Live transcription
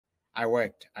I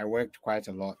worked quite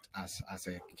a lot as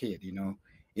a kid.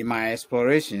 In my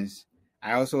explorations,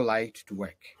 I also liked to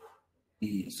work.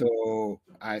 So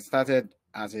I started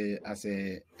as a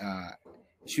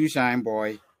shoe shine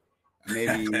boy.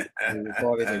 Maybe we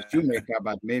call it a shoemaker,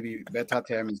 but maybe better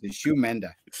term is the shoe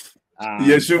mender.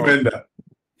 Shoe mender.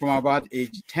 From about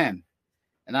age 10,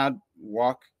 and I'd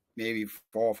walk maybe 4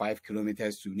 or 5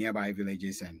 kilometers to nearby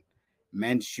villages and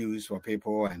mend shoes for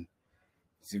people, and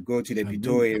to go to the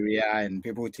Pito area, and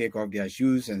people take off their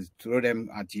shoes and throw them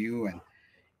at you, and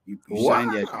you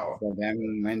shine their shoes for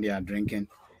them when they are drinking.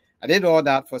 I did all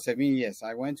that for 7 years.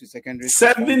 I went to secondary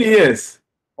school. 7 years?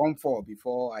 Form 4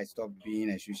 before I stopped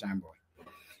being a shoe shine boy.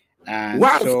 And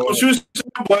wow, so, from shoe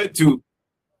shine boy to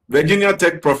Virginia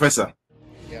Tech professor.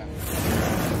 Yeah.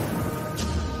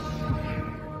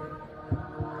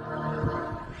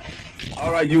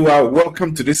 All right, you are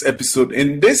welcome to this episode.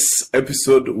 In this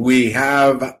episode, we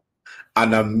have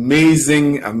an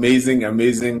amazing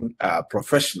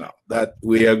professional that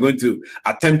we are going to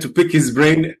attempt to pick his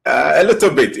brain a little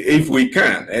bit if we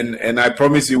can. And I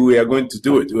promise you we are going to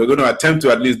do it. We're going to attempt to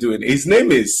at least do it. His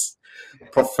name is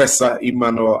Professor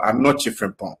Emmanuel Anokye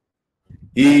Frimpong.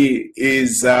 He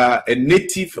is a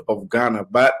native of Ghana,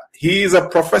 but he is a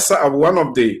professor of one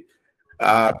of the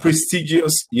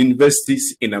prestigious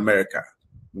universities in America,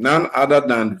 none other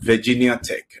than Virginia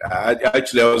Tech.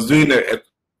 Actually, I was doing a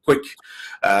quick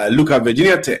look at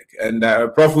Virginia Tech, and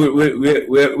Prof,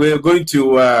 we're going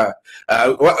to, as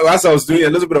I was doing a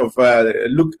little bit of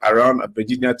look around at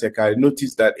Virginia Tech, I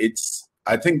noticed that it's,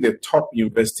 I think, the top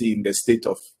university in the state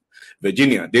of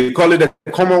Virginia. They call it the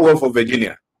Commonwealth of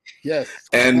Virginia. Yes.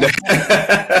 And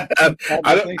I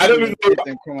don't even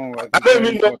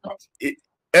know.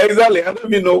 Exactly. I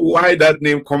don't even know why that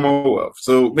name Commonwealth.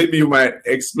 So maybe you might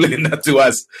explain that to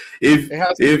us.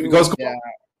 Because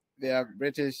they are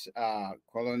British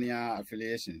colonial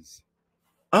affiliations.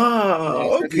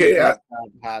 Okay.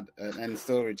 Had and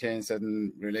still retain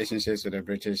certain relationships with the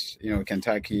British,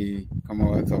 Kentucky,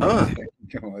 Commonwealth of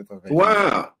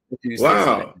Wow.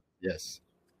 Yes.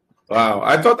 Wow.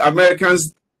 I thought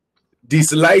Americans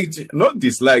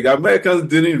Americans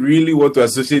didn't really want to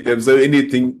associate themselves with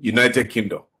anything United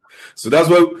Kingdom. So that's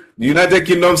why the United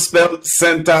Kingdom spelled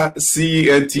center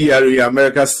C-E-N-T-R-E,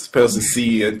 America spells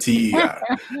C-E-N-T-E-R.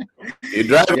 You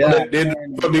drive on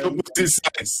the opposite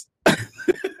sides.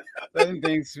 Certain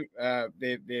things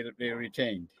they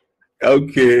retained.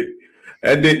 Okay.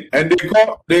 And they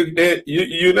call the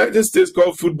United States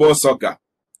call football soccer.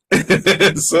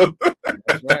 So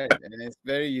that's right, and it's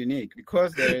very unique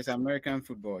because there is American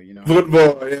football,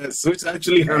 Football, yes. So it's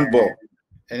actually handball.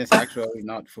 And it's actually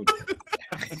not football.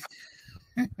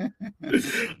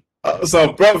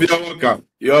 So, Prof, you're welcome.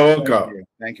 You're welcome.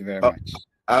 Thank you very much.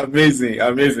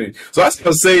 Amazing. So as I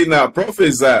was saying now, Prof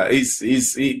is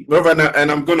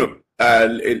and I'm gonna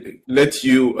let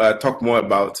you talk more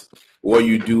about what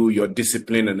you do, your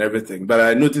discipline and everything. But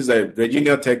I noticed that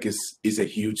Virginia Tech is a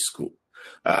huge school.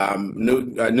 I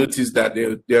noticed that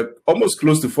they're almost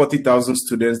close to 40,000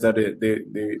 students that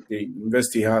the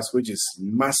university has, which is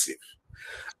massive.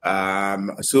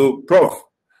 So, Prof,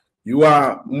 you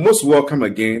are most welcome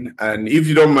again. And if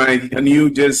you don't mind, can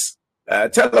you just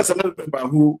tell us a little bit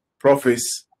about who Prof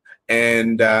is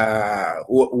and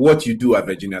what you do at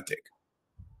Virginia Tech?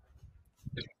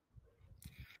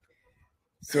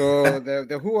 So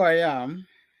the who I am.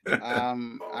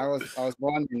 I was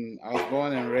born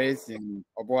and raised in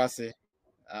Obuasi.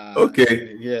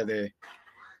 Okay. Yeah, the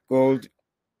gold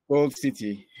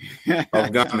city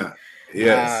of Ghana.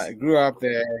 Yes. Grew up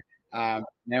there.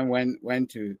 Then went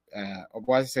to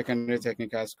Obuasi Secondary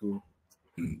Technical School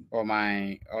for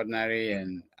my ordinary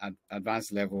and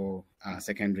advanced level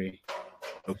secondary.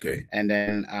 Okay. And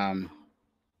then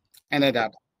ended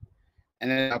up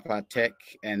at Tech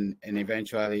and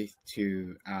eventually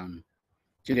to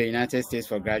the United States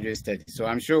for graduate studies. So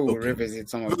I'm sure we'll revisit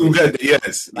some of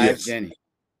this life journey.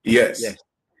 Yes.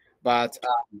 But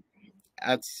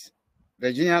at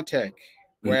Virginia Tech,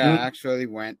 where I actually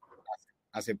went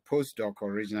as a postdoc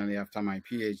originally after my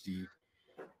PhD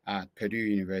at Purdue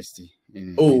University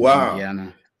in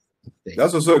Indiana State.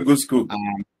 That's also a good school.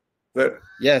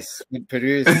 Yes,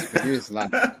 Purdue is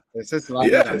large. It's just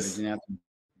larger than Virginia Tech.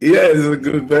 Yeah, it's a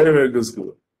good, very, very good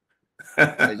school.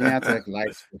 Virginia Tech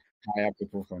likes to hire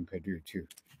people from Purdue too.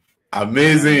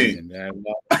 Amazing. There are a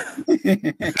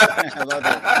lot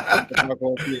of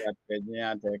faculty at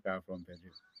Virginia Tech are from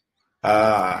Purdue.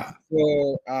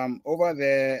 So over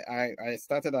there, I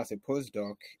started as a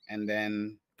postdoc, and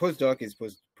then postdoc is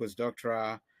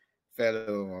postdoctoral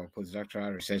fellow or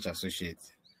postdoctoral research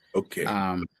associate. Okay.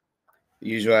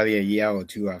 Usually a year or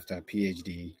two after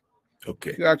PhD.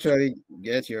 Okay. You actually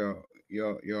get your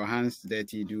hands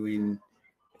dirty doing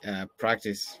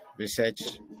practice,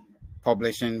 research,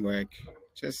 publishing work,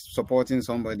 just supporting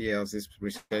somebody else's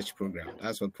research program.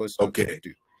 That's what postdocs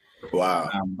do. Wow.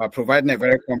 But providing a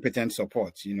very competent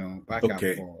support, backup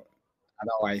for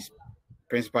otherwise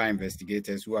principal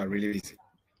investigators who are really busy.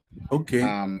 Okay.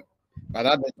 But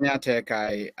at Virginia Tech,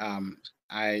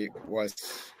 I was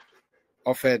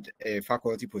offered a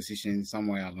faculty position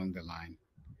somewhere along the line.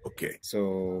 Okay.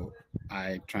 So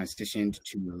I transitioned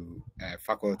to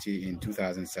faculty in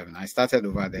 2007. I started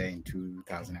over there in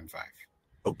 2005.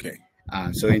 Okay.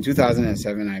 So in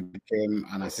 2007, I became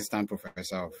an assistant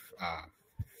professor of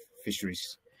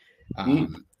fisheries.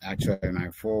 Actually, my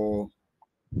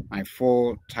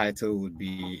full title would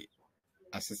be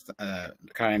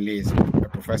currently is a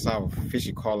professor of fish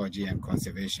ecology and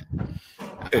conservation.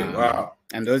 Wow.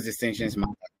 And those distinctions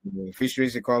matter.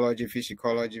 Fisheries ecology, fish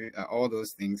ecology, all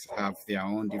those things have their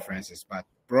own differences. But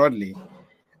broadly,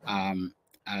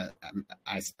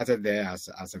 I started there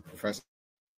as a professor,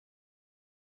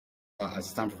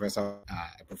 assistant professor,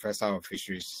 a professor of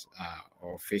fisheries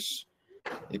or fish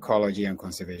ecology and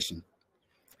conservation.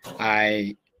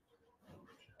 I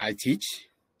teach.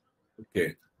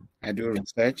 Okay. I do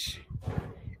research,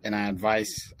 and I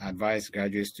advise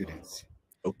graduate students.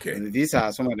 Okay. And these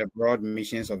are some of the broad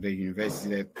missions of the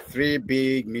university. The three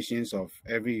big missions of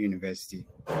every university,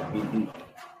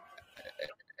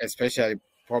 especially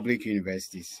public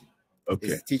universities,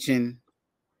 is teaching,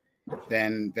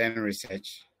 then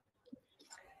research,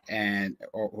 and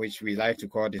which we like to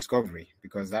call discovery,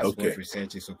 because that's what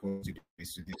research is supposed to do,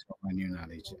 is to discover new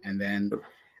knowledge, and then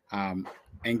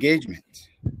engagement.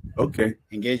 Okay.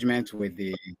 Engagement with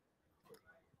the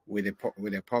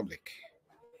public.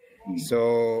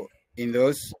 So in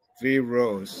those three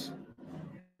roles,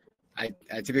 I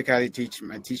typically teach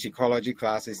ecology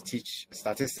classes, teach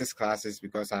statistics classes,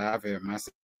 because I have a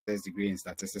master's degree in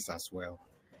statistics as well.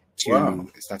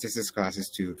 Statistics classes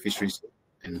to fisheries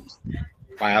and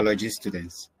biology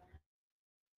students.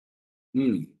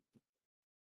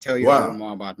 Tell you a little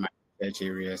more about my research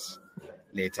areas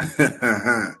later.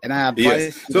 And I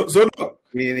advise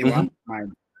really one of my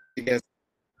biggest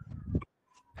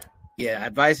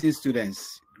advising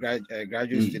students,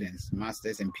 graduate students,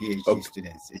 masters and PhD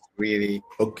students. It's really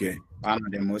one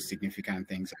of the most significant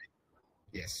things.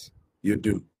 Yes, you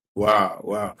do.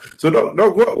 Wow. So,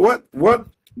 what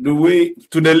do we,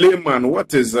 to the layman,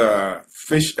 what is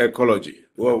fish ecology?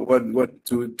 What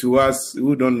to us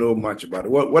who don't know much about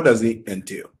it? What does it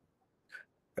entail?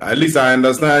 At least I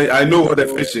understand. I know what the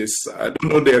fish is. I don't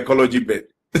know the ecology bit.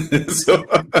 So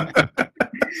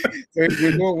if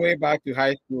we go way back to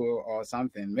high school or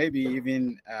something, maybe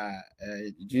even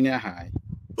junior high.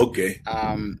 Okay.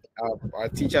 Our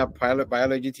teacher,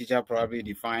 biology teacher, probably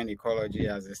defined ecology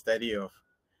as a study of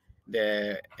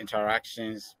the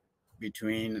interactions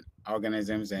between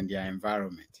organisms and their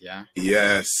environment. Yeah.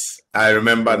 Yes, I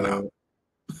remember now.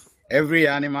 Every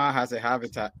animal has a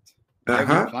habitat.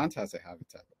 Every plant has a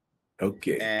habitat.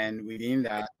 Okay. And within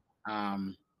that,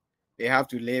 they have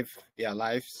to live their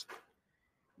lives.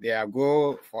 Their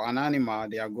goal for an animal,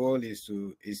 their goal is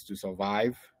to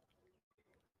survive,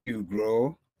 to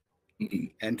grow,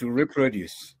 and to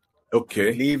reproduce.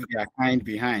 Okay. Leave their kind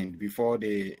behind before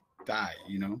they die.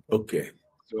 Okay.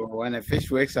 So when a fish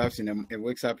wakes up in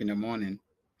the morning,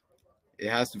 it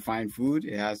has to find food.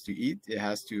 It has to eat. It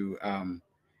has to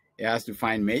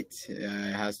find mates.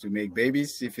 It has to make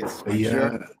babies if it's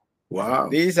mature. Yeah. Wow.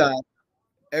 These are,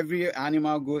 every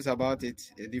animal goes about it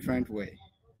a different way.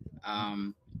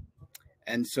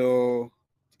 And so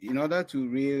in order to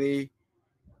really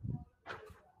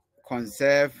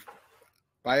conserve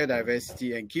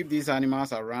biodiversity and keep these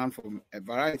animals around for a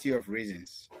variety of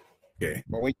reasons,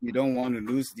 for which you don't want to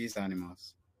lose these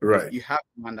animals, right? You have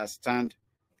to understand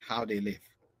how they live.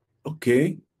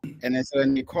 Okay. And so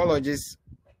an ecologist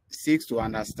seeks to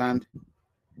understand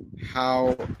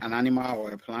how an animal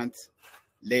or a plant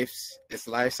lives, its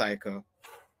life cycle.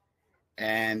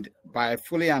 And by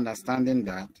fully understanding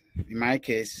that, in my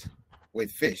case, with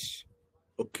fish,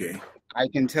 I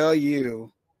can tell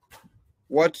you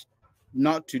what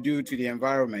not to do to the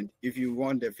environment if you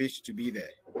want the fish to be there,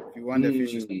 if you want the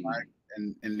fish to survive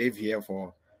and live here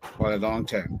for the long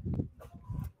term.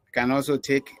 You can also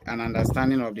take an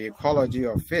understanding of the ecology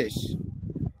of fish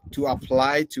to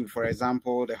apply to, for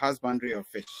example, the husbandry of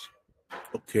fish.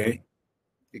 Okay.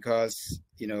 Because,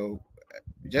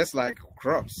 just like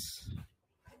crops,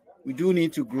 we do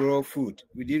need to grow food.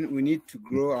 We need to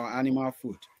grow our animal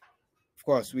food. Of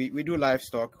course, we do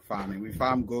livestock farming. We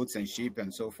farm goats and sheep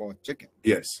and so forth, chicken.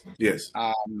 Yes.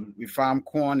 We farm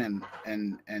corn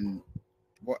and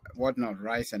whatnot,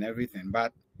 rice and everything.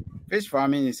 But fish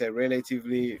farming is a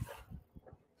relatively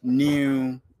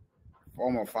new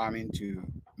form of farming to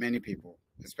many people,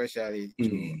 especially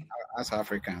to us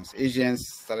Africans. Asians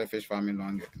started fish farming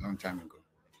long time ago.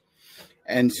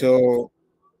 And so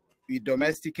we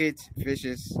domesticate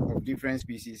fishes of different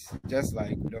species, just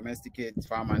like we domesticate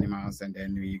farm animals, and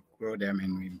then we grow them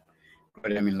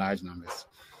in large numbers.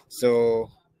 So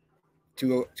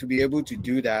to be able to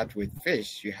do that with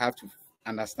fish, you have to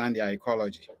understand their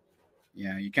ecology.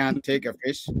 Yeah, you can't take a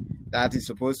fish that is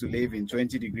supposed to live in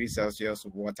 20 degrees Celsius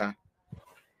water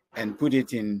and put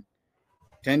it in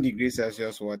 10 degrees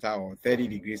Celsius water or 30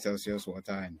 degrees Celsius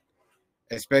water and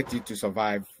expect it to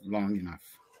survive long enough.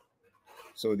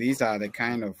 So these are the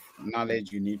kind of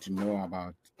knowledge you need to know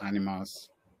about animals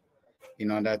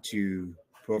in order to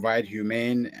provide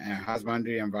humane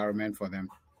husbandry environment for them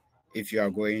if you are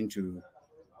going to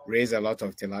raise a lot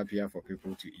of tilapia for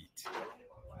people to eat.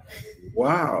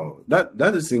 Wow,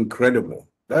 that is incredible.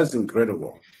 That's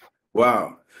incredible.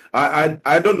 Wow.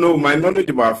 I don't know. My knowledge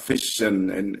about fish and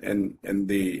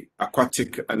the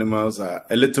aquatic animals are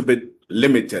a little bit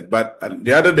limited. But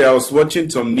the other day I was watching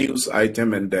some news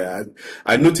item, and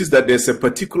I noticed that there's a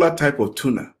particular type of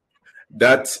tuna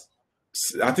that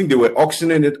I think they were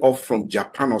auctioning it off from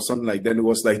Japan or something like that. It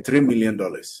was like $3 million.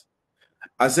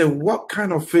 I said, what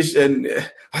kind of fish? And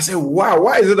I said, wow,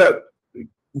 why is it that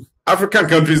African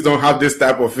countries don't have this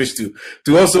type of fish to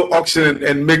also auction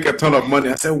and make a ton of money?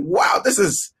 I said, wow, this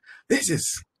is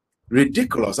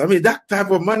ridiculous. I mean, that type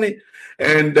of money.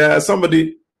 And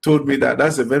somebody told me that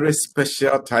that's a very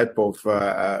special type of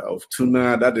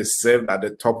tuna that is served at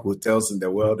the top hotels in the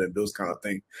world and those kind of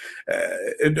things.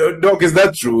 Doc, is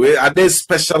that true? Are there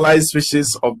specialized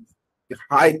fishes of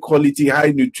high quality,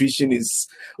 high nutrition is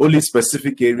only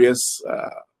specific areas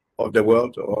of the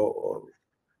world? Or?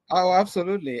 Oh,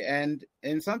 absolutely. And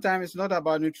sometimes it's not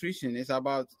about nutrition. It's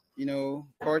about,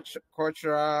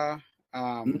 cultural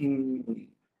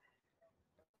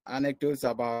anecdotes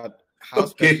about how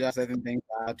special certain things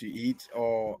are to eat,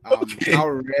 or how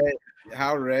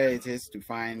rare it is to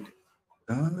find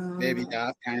maybe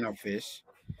that kind of fish.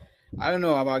 I don't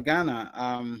know about Ghana.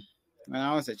 When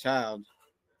I was a child,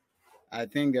 I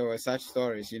think there were such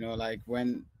stories, like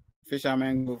when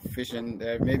fishermen go fishing,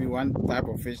 there may be one type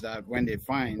of fish that when they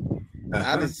find,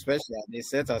 that is special, they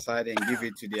set aside and give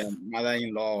it to their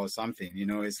mother-in-law or something.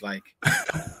 It's like,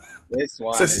 this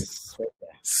one is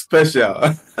special.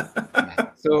 Yeah.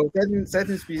 So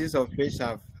certain species of fish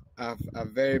have a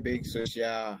very big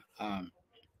social,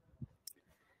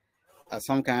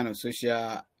 some kind of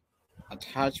social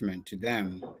attachment to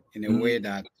them in a way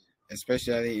that,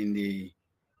 especially in the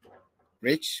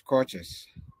rich cultures,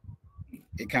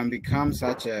 it can become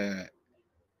such an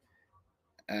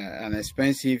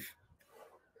expensive,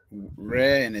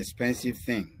 rare and expensive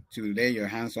thing to lay your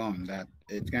hands on, that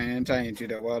it can enter into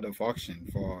the world of auction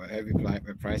for heavy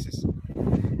prices.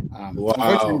 Wow.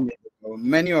 Unfortunately,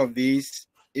 many of these,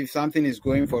 if something is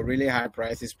going for really high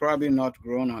price, it's probably not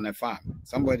grown on a farm.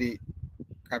 Somebody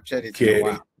captured it in a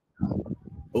while.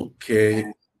 Okay.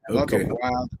 A lot of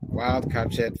wild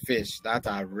captured fish that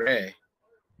are rare.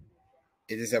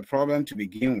 It is a problem to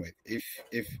begin with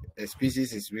if a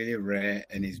species is really rare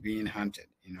and is being hunted,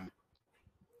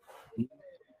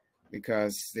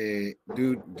 because they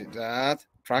do that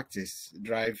practice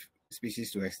drive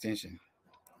species to extinction.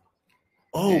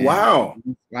 Oh, and wow.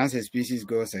 Once a species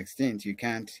goes extinct, you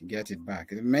can't get it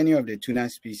back. Many of the tuna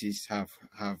species have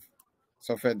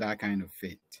suffered that kind of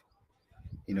fate.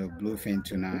 Bluefin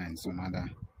tuna and some other.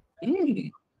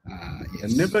 Yes. I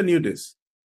never knew this.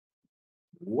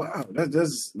 Wow, that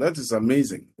is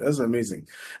amazing. That's amazing.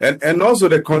 And also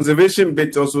the conservation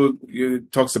bit also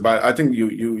talks about, I think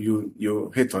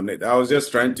you hit on it. I was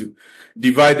just trying to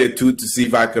divide the two to see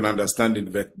if I can understand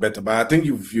it better. But I think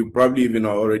you probably even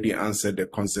already answered the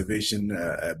conservation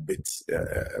bit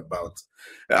about.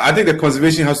 I think the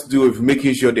conservation has to do with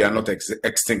making sure they are not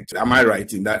extinct. Am I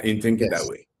right in thinking that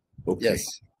way? Okay. Yes.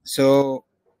 So,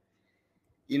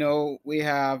 we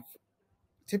have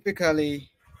typically,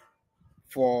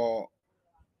 for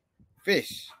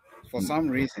fish, for some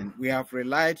reason, we have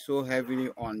relied so heavily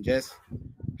on just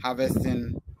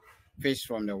harvesting fish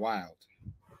from the wild.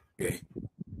 Okay.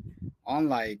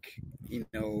 Unlike,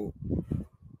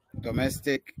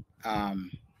 domestic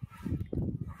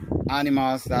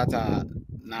animals that are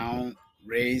now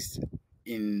raised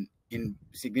in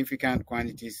significant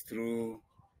quantities through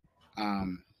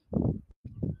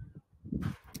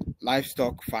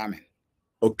livestock farming.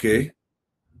 Okay.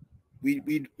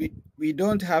 We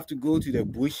don't have to go to the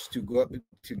bush to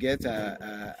get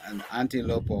an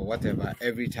antelope or whatever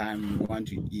every time we want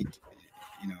to eat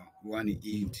we want to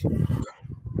eat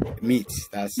meat.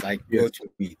 That's like Yes. goat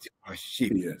meat or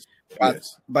sheep. Yes. But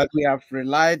Yes. but we have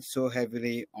relied so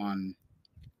heavily on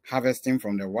harvesting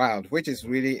from the wild, which is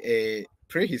really a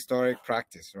prehistoric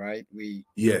practice, right?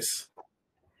 Yes.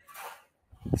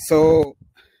 So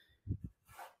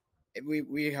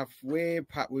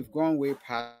we've gone way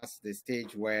past the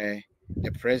stage where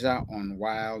the pressure on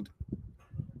wild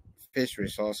fish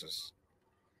resources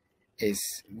is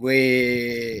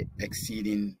way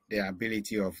exceeding the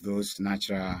ability of those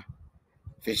natural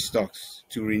fish stocks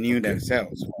to renew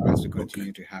themselves for us to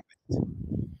continue to have it.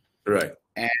 Right.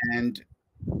 And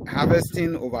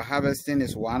over harvesting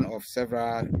is one of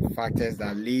several factors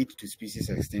that lead to species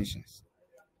extinctions.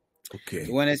 Okay.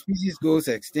 So when a species goes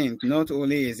extinct, not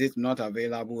only is it not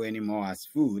available anymore as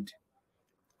food,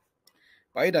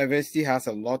 biodiversity has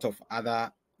a lot of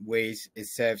other ways it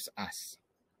serves us.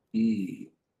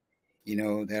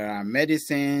 There are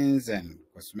medicines and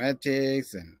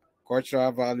cosmetics and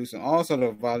cultural values and all sort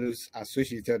of values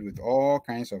associated with all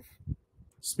kinds of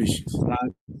Species.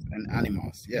 plants and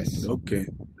animals. Yes. Okay.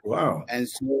 Wow. And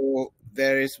so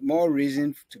there is more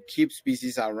reason to keep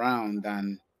species around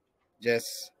than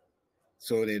just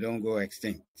so they don't go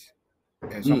extinct.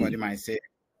 And somebody might say,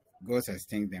 goes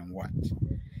extinct, then what?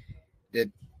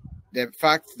 The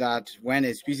fact that when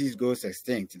a species goes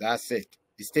extinct, that's it.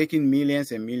 It's taking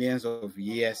millions and millions of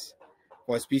years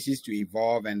for species to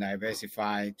evolve and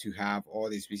diversify to have all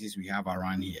the species we have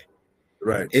around here.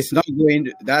 Right.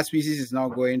 That species is not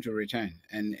going to return,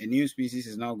 and a new species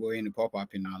is not going to pop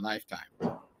up in our lifetime.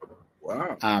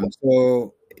 Wow.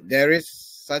 So there is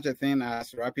such a thing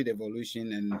as rapid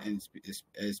evolution and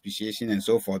speciation and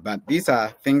so forth, but these are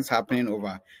things happening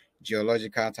over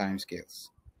geological timescales.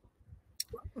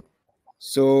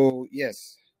 So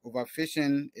yes,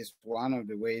 overfishing is one of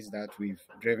the ways that we've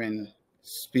driven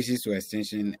species to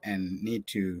extinction and need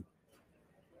to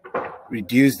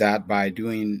reduce that by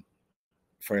doing,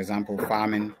 for example,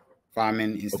 farming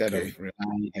instead of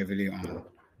relying heavily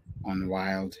on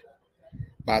wild,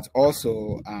 but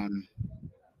also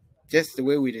just the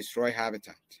way we destroy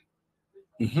habitat.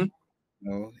 In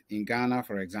Ghana,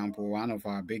 for example, one of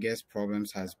our biggest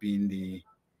problems has been the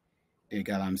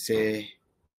galamsey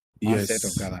onset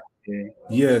of galamsey.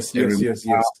 Yes.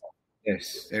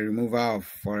 Yes, the removal of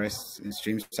forests and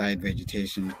streamside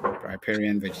vegetation,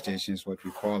 riparian vegetation is what we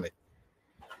call it.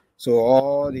 So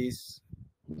all these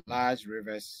large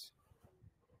rivers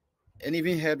and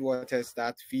even headwaters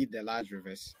that feed the large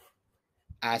rivers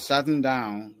are shutting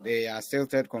down. They are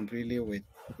silted completely with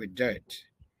dirt.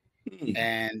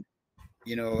 And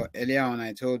earlier on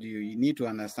I told you need to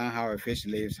understand how a fish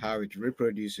lives, how it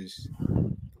reproduces.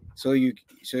 So you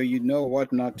know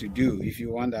what not to do if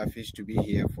you want that fish to be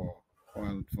here for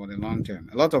the long term.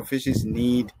 A lot of fishes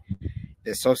need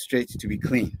the substrate to be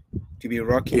clean, to be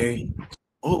rocky. Okay.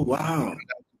 Oh wow.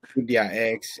 Put their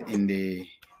eggs in the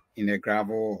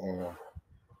gravel or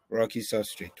rocky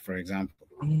substrate, for example.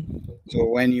 So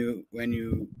when you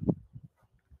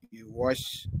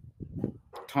wash a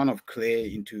ton of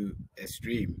clay into a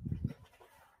stream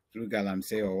through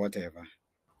galamsey or whatever,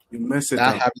 you mess it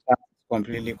that up. habitat is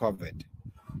completely covered,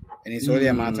 and it's only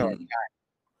a matter of time,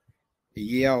 a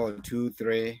year or 2,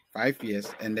 3, 5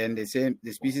 years, and then the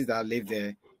species that live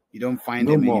there, you don't find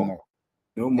them anymore.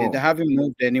 No more. They haven't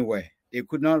moved anywhere. They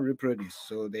could not reproduce,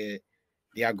 so they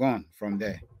are gone from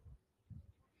there.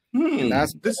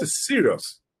 This is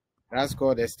serious. That's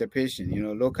called extirpation,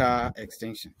 local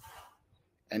extinction.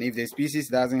 And if the species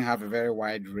doesn't have a very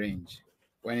wide range,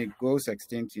 when it goes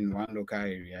extinct in one local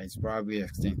area, it's probably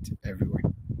extinct everywhere.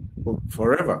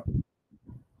 Forever.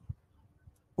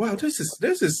 Wow, this is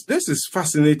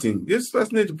fascinating. This is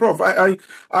fascinating, Prof. I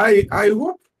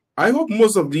hope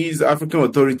most of these African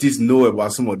authorities know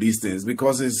about some of these things,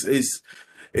 because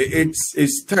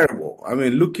it's terrible. I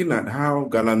mean, looking at how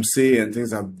galamsey and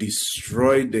things have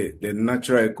destroyed the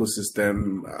natural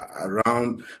ecosystem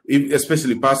around,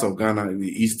 especially parts of Ghana, in the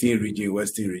eastern region,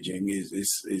 western region,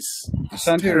 is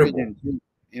terrible. Region.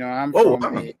 I'm from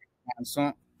the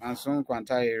Manson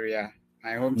Kwanta area.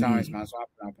 My hometown is Manson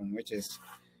Apun, which is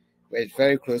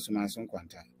very close to Manson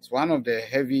Kwanta. It's one of the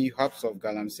heavy hubs of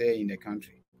galamsey in the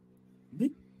country.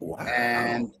 Wow.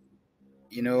 And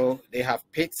they have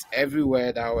pits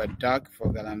everywhere that were dug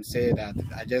for galamsey that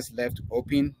are just left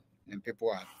open, and people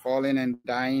are falling and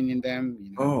dying in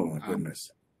them. Oh my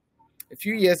goodness! A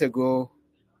few years ago,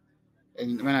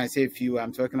 and when I say few,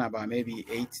 I'm talking about maybe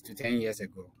 8 to 10 years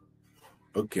ago.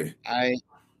 Okay. I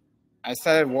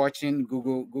started watching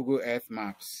Google Earth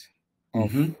maps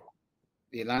of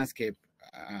the landscape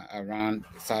around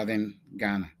southern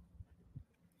Ghana,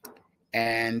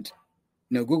 and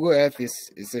Google Earth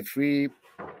is a free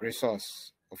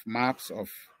resource of maps of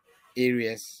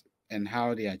areas and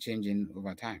how they are changing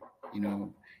over time.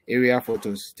 Area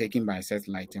photos taken by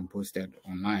satellite and posted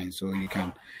online, so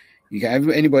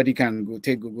anybody can go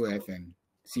take Google Earth and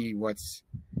see what's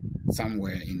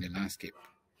somewhere in the landscape.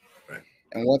 Right.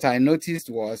 And what I noticed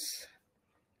was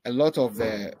a lot of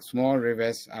the small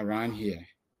rivers around here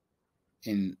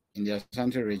in the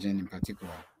Ashanti region in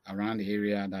particular, around the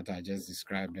area that I just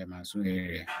described, the Masu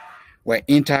area, were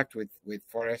intact with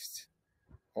forests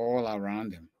all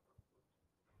around them.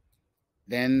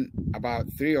 Then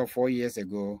about 3 or 4 years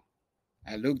ago,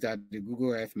 I looked at the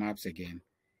Google Earth maps again,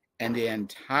 and the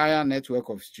entire network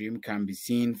of stream can be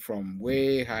seen from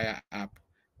way higher up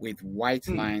with white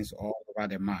lines all over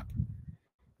the map,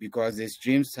 because the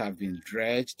streams have been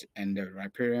dredged and the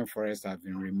riparian forests have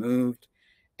been removed,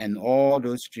 and all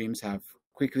those streams have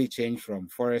quickly changed from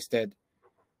forested,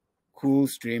 cool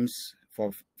streams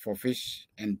for fish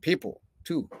and people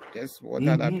too. There's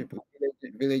water that people,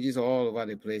 villages all over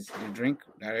the place, they drink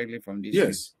directly from these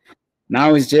streams.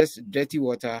 Now it's just dirty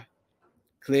water,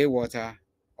 clay water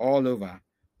all over,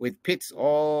 with pits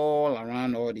all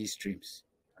around all these streams.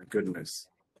 My goodness.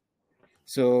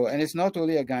 So, and it's not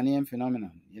only a Ghanaian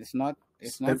phenomenon. It's not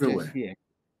everywhere. Just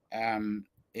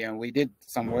here. We did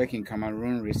some work in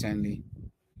Cameroon recently,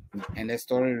 and the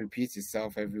story repeats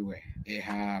itself everywhere. They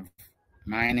have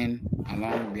mining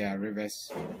along their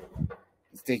rivers.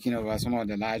 It's taking over some of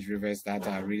the large rivers that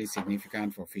are really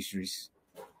significant for fisheries,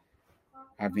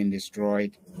 have been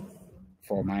destroyed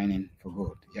for mining for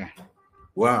gold. Yeah.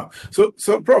 Wow. So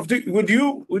Prof, would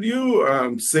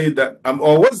you say that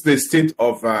or what's the state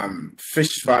of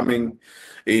fish farming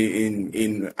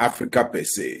in Africa per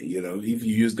se? If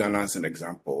you use Ghana as an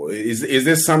example, is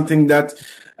this something that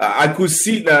I could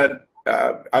see that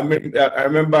I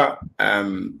remember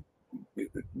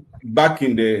back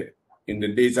in the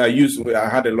days I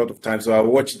had a lot of time, so I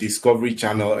watched Discovery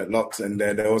Channel a lot, and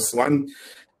there was one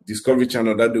Discovery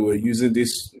Channel that they were using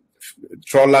this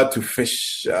trawler to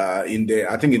fish in the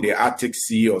Arctic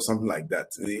Sea or something like that.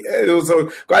 It was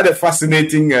quite a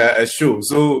fascinating show.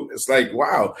 So it's like,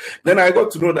 wow. Then I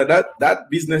got to know that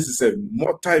business is a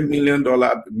multi-billion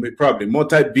dollar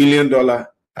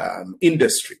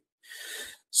industry.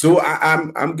 So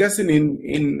I'm guessing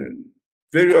in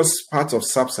various parts of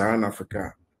sub-Saharan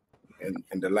Africa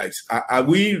and the likes, are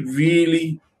we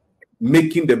really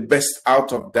making the best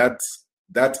out of that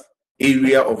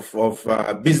area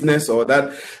of business, or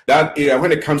that area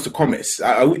when it comes to commerce?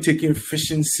 Are we taking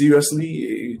fishing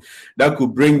seriously? That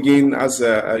could bring in as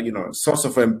a source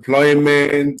of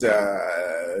employment,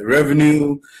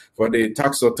 revenue for the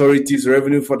tax authorities,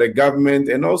 revenue for the government,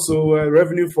 and also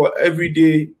revenue for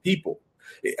everyday people.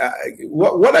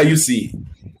 What are you seeing?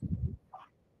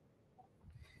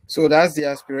 So that's the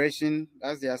aspiration.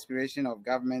 That's the aspiration of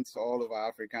governments all over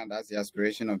Africa. That's the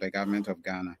aspiration of the government of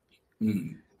Ghana.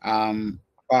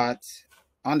 But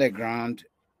on the ground,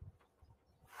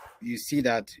 you see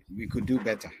that we could do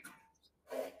better.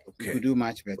 We could do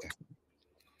much better.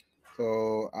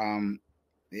 So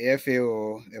the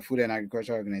FAO, the Food and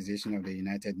Agriculture Organization of the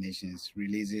United Nations,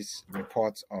 releases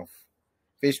reports of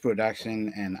fish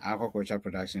production and aquaculture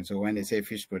production. So when they say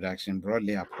fish production,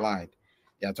 broadly applied,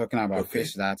 they are talking about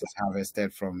fish that is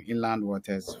harvested from inland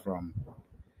waters, from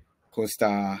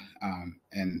coastal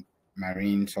and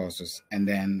marine sources, and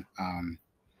then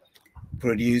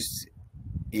produced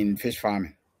in fish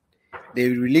farming. They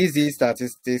release these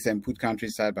statistics and put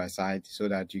countries side by side so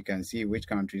that you can see which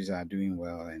countries are doing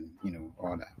well and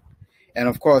all that. And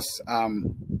of course,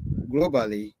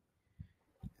 globally,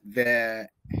 the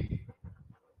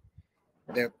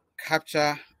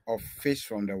capture of fish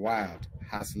from the wild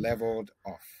has leveled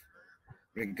off,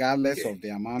 regardless of the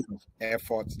amount of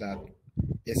effort that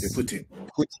is put in.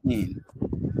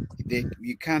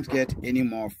 You can't get any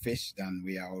more fish than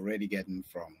we are already getting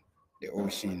from the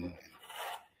ocean.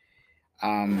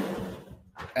 And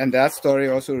that story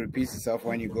also repeats itself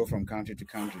when you go from country to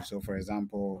country. So, for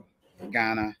example,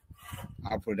 Ghana,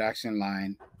 our production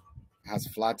line has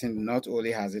flattened. Not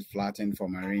only has it flattened for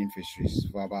marine fisheries,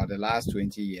 for about the last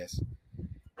 20 years,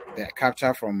 the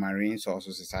capture from marine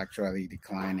sources is actually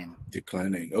declining.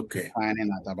 Declining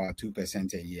at about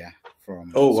 2% a year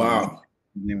from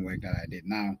work that I did.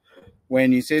 Now,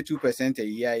 when you say 2% a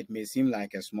year, it may seem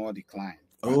like a small decline.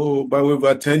 But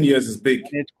over 10 years is big.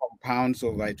 It compounds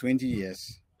over 20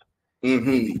 years. It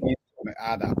begins to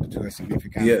add up to a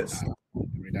significant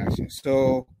reduction.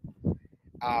 So,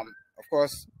 of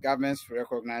course, governments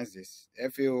recognize this.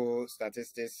 FAO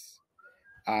statistics,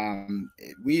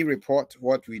 we report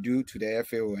what we do to the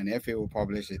FAO, and FAO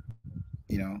publish it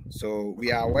you know, so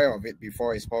we are aware of it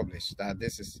before it's published that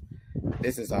this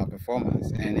is our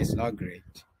performance, and it's not great.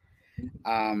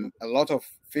 A lot of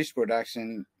fish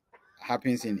production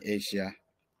happens in Asia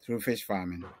through fish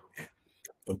farming.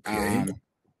 Okay.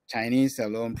 Chinese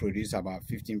alone produce about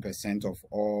 15% of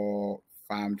all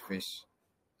farmed fish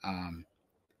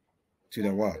to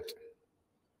the world.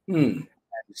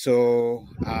 So,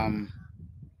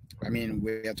 I mean,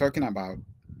 we are talking about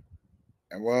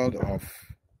a world of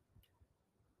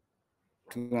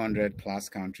 200 plus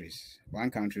countries. One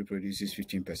country produces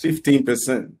 15%.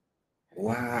 15%.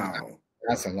 Wow.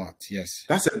 That's a lot, yes.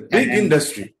 That's a big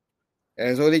industry.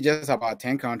 There's only just about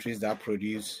 10 countries that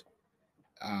produce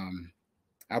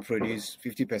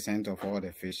 50% of all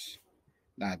the fish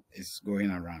that is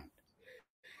going around.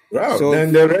 Wow. So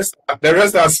then the rest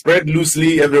are spread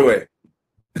loosely everywhere.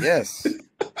 Yes.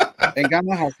 And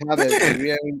Ghana has had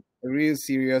a real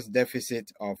serious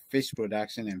deficit of fish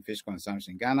production and fish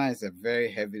consumption. Ghana is a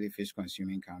very heavily fish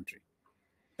consuming country.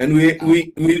 And we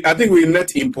I think we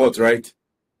net import, right?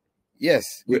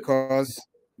 Yes, because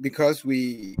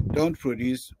we don't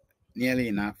produce nearly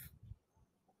enough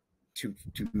to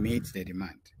meet the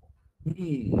demand.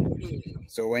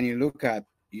 So when you look at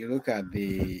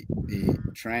the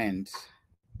trends,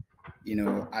 you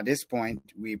know, at this point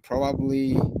we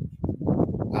probably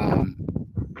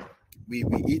we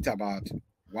eat about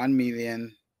 1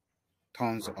 million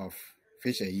tons of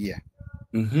fish a year.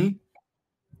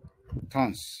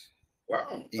 Tons.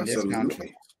 Wow, in this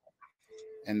country.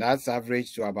 And that's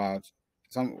average to about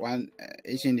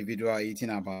each individual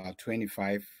eating about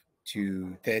 25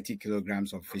 to 30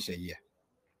 kilograms of fish a year.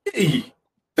 Hey.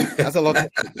 That's a lot.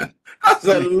 That's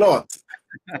a lot.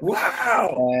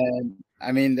 Wow.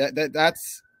 I mean,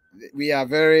 that's we are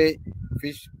very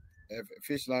fish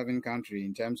loving country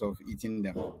in terms of eating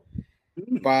them.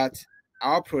 But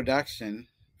our production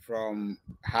from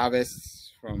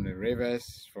harvests from the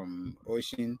rivers, from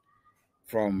ocean,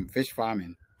 from fish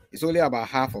farming, it's only about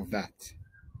half of that.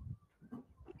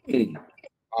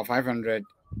 About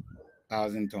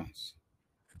 500,000 tons.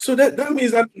 So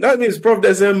that means, Prof,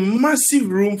 there's a massive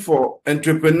room for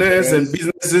entrepreneurs and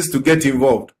businesses to get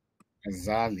involved.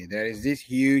 Exactly. There is this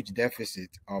huge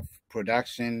deficit of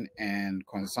production and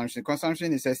consumption.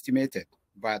 Consumption is estimated,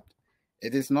 but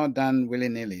it is not done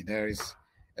willy-nilly. There is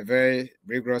a very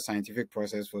rigorous scientific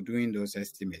process for doing those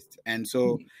estimates. And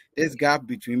so this gap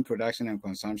between production and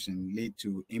consumption lead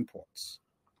to imports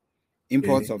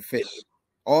of fish,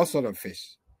 all sort of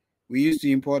fish. We used to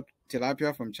import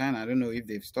tilapia from China. I don't know if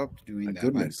they've stopped doing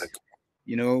that. But,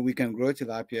 you know, we can grow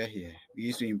tilapia here. We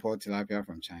used to import tilapia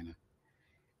from China.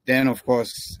 Then, of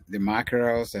course, the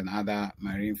mackerels and other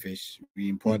marine fish, we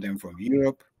import them from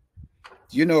Europe.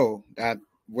 You know that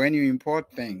when you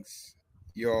import things,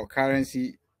 your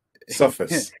currency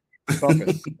suffers.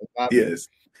 Yes.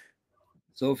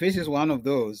 So fish is one of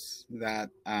those that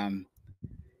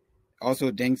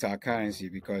also dinks our currency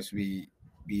because we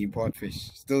import fish,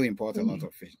 still import a lot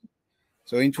of fish.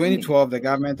 So in 2012, the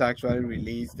government actually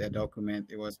released a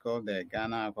document. It was called the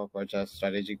Ghana Aquaculture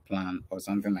Strategic Plan or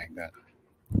something like that.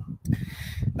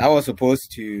 That was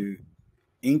supposed to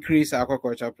increase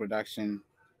aquaculture production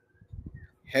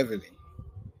heavily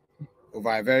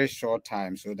over a very short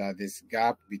time so that this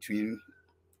gap between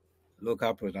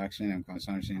local production and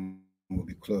consumption will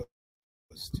be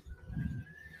closed.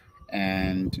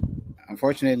 And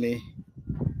unfortunately,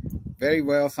 very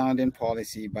well sounding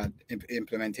policy, but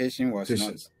implementation was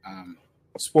not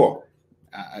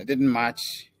didn't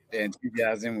match the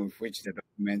enthusiasm with which the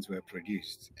documents were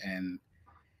produced. And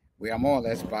we are more or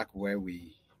less back where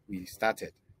we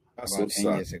started about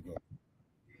 10 years ago.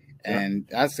 And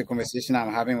that's the conversation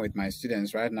I'm having with my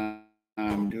students right now.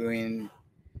 I'm doing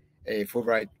a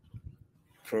Fulbright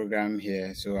program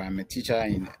here. So I'm a teacher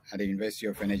at the University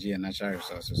of Energy and Natural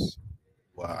Resources.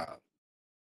 Wow.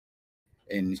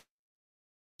 In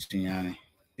Sunyani.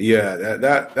 Yeah,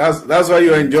 that's why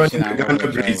you're enjoying the Ghana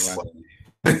breeze.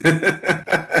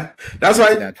 That's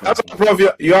why, Prof,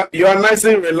 you are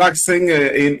nicely relaxing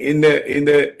in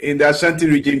the Ashanti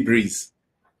region breeze.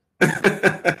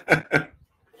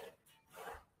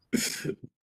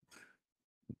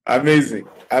 Amazing.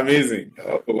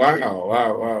 Oh,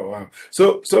 wow.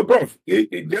 So Prof,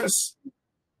 yes,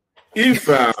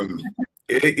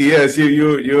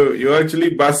 you're actually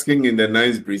basking in the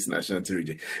nice breeze in Ashanti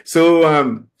region.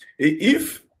 So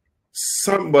if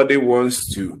somebody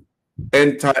wants to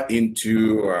enter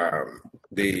into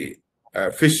the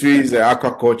fisheries,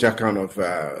 aquaculture kind of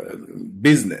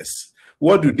business,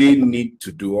 what do they need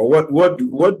to do, or what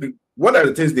are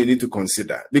the things they need to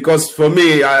consider? Because for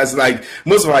me, as like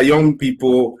most of our young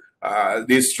people,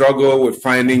 They struggle with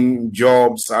finding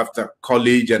jobs after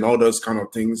college and all those kind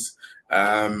of things.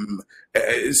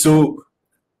 So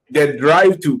the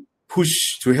drive to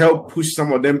help push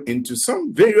some of them into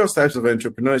some various types of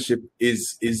entrepreneurship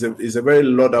is a very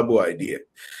laudable idea.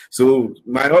 So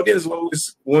my audience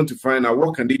always want to find out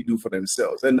what can they do for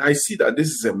themselves, and I see that this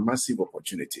is a massive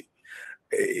opportunity.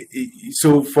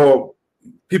 So for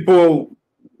people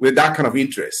with that kind of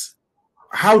interest,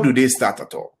 how do they start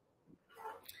at all?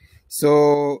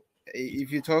 So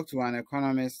if you talk to an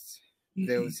economist,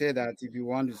 they will say that if you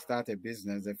want to start a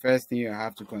business, the first thing you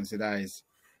have to consider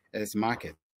is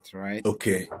market, right?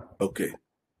 Okay.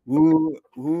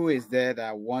 Who is there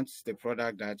that wants the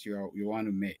product that you want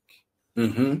to make?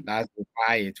 That will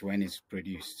buy it when it's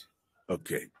produced.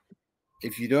 Okay.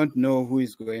 If you don't know who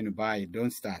is going to buy it,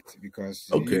 don't start, because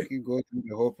you can go through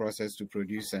the whole process to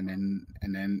produce and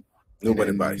then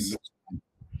nobody buys.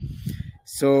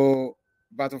 So,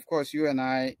 but of course, you and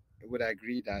I would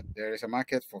agree that there is a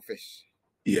market for fish.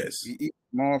 Yes. We eat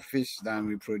more fish than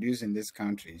we produce in this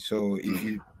country. So if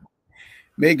you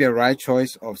make the right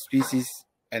choice of species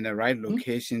and the right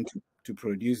location to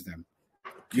produce them,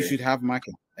 you should have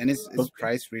market, and it's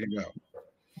priced really well.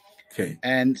 Okay.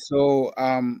 And so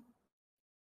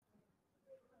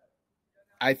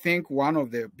I think one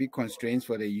of the big constraints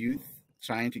for the youth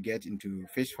trying to get into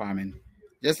fish farming,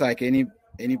 just like any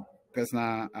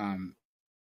personal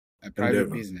a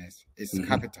private business, is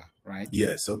capital, right?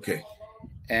 Yes. Okay.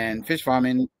 And fish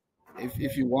farming,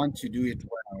 if you want to do it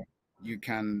well, you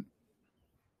can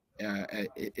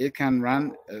it can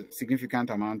run a significant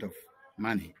amount of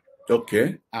money.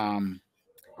 Okay. And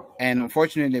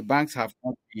unfortunately, banks have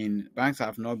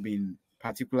not been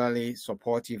particularly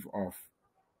supportive of,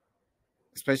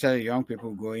 especially young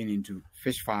people going into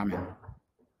fish farming,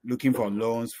 looking for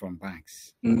loans from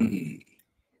banks.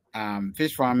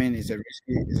 Fish farming is a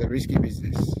risky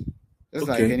business, just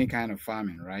like any kind of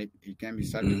farming, right? It can be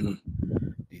subject to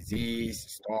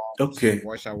disease, storms,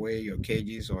 wash away your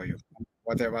cages or your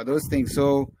whatever, those things.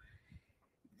 So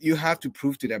you have to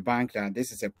prove to the bank that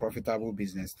this is a profitable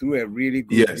business through a really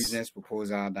good business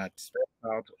proposal that spreads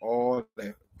out all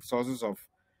the sources of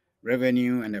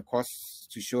revenue and the costs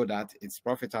to show that it's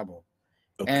profitable.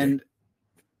 And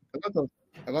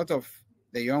a lot of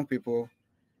the young people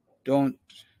don't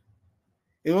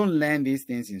learn these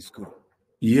things in school.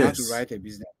 How to write a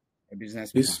business plan.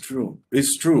 It's true.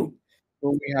 It's true. So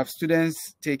we have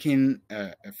students taking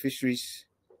a fisheries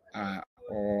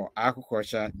or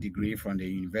aquaculture degree from the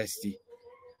university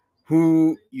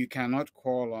who you cannot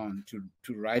call on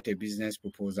to write a business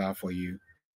proposal for you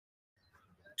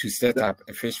to set up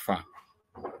a fish farm.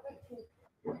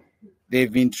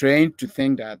 They've been trained to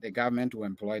think that the government will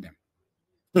employ them.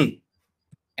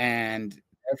 And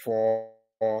therefore,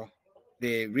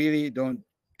 they really don't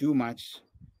do much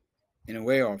in a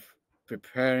way of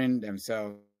preparing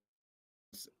themselves,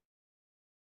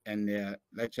 and their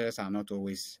lecturers are not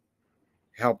always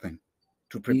helping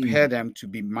to prepare them to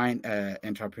be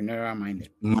entrepreneurial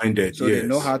minded. So they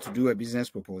know how to do a business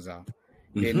proposal.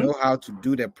 They know how to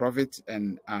do the profit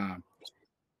and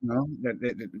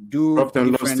do profit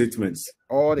and loss statements,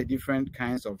 all the different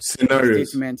kinds of scenarios,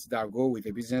 statements that go with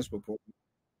a business proposal,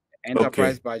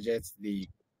 enterprise budgets, the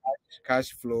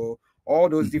cash flow, all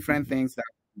those different things that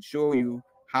show you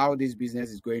how this business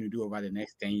is going to do over the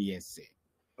next 10 years, say.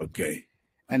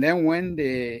 And then when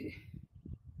they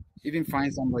even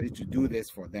find somebody to do this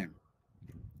for them,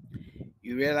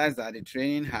 you realize that the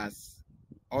training has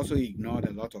also ignored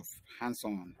a lot of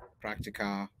hands-on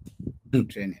practical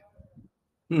training.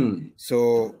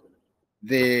 So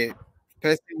the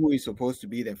person who is supposed to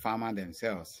be the farmer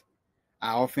themselves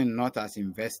are often not as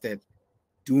invested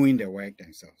doing the work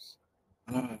themselves.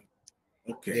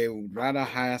 They would rather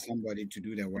hire somebody to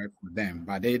do the work for them,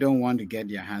 but they don't want to get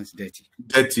their hands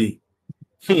dirty.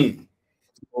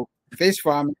 So fish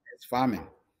farming is farming.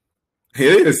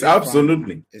 It is,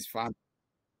 absolutely. It's farming.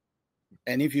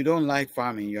 And if you don't like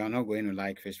farming, you are not going to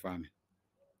like fish farming.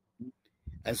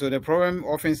 And so the problem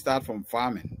often starts from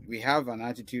farming. We have an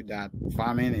attitude that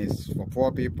farming is for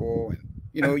poor people.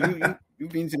 And,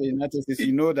 you've been to the United States,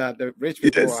 you know that the rich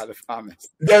people are the farmers.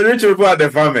 The rich people are the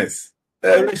farmers.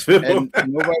 The rich people.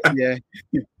 And over here,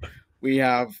 we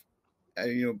have,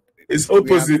 it's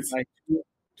opposite. Like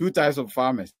two types of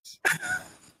farmers.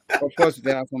 Of course,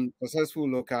 there are some successful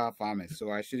local farmers,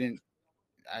 so I shouldn't.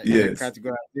 The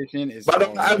categorization is. But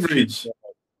on average,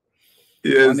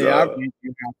 on the average,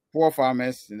 you have poor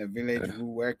farmers in the village who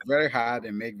work very hard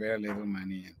and make very little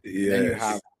money. And then you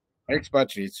have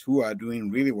expatriates who are doing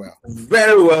really well.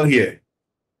 Very well here.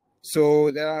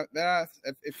 So there are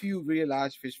a few really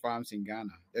large fish farms in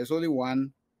Ghana. There's only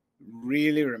one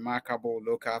really remarkable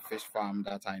local fish farm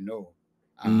that I know.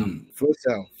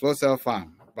 Flow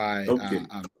Farm by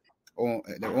the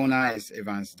owner is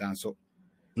Evans Danso,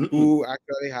 who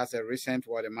actually has a recent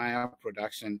Wademaya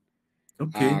production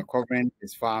covering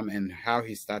his farm and how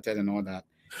he started and all that.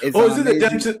 Is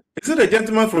it a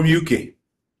gentleman from UK?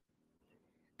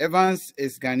 Evans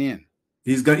is Ghanaian.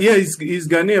 He's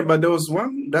Ghanaian, but there was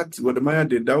one that Wademaya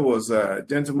did. That was a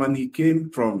gentleman. He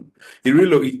came from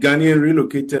Ghanaian,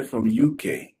 relocated from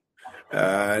UK,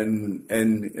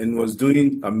 and was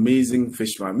doing amazing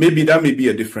fish farm. Maybe that may be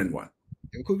a different one.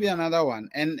 It could be another one,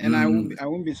 and I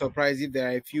wouldn't be surprised if there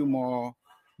are a few more,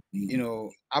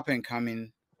 up and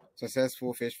coming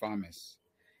successful fish farmers.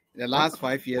 The last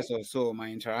 5 years or so, my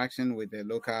interaction with the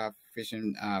local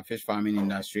fish farming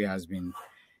industry has been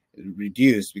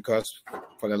reduced because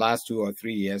for the last 2 or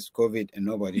 3 years, COVID and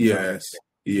nobody.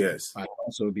 Yes. But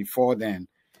also before then,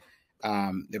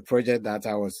 the project that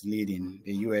I was leading,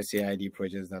 the USAID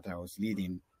projects that I was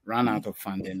leading, ran out of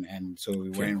funding, and so we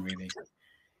weren't really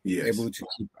able to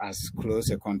keep as close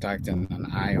a contact and an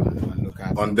eye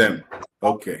on them.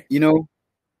 Okay.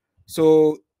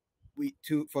 So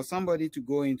for somebody to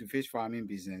go into fish farming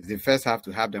business, they first have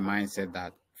to have the mindset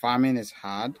that farming is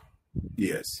hard.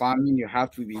 Yes. Farming, you have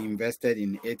to be invested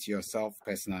in it yourself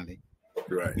personally.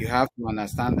 Right. You have to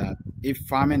understand that if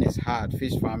farming is hard,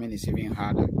 fish farming is even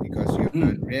harder because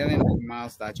you're rearing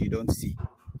animals that you don't see.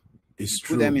 It's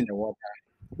true. Put them in the water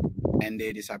and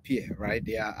they disappear, right?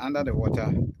 They are under the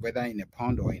water, whether in a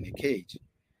pond or in a cage,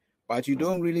 but you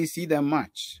don't really see them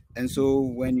much. And so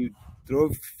when you throw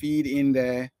feed in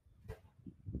there,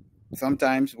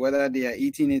 sometimes whether they are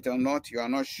eating it or not, you are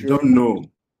not sure. Don't know.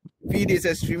 Feed is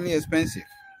extremely expensive.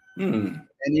 And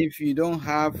if you don't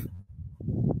have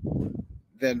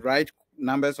the right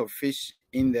numbers of fish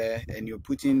in there and you're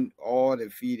putting all the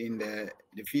feed in there,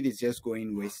 the feed is just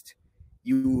going waste.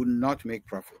 You will not make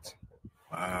profit.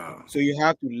 Wow. So you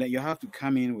have to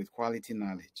come in with quality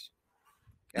knowledge.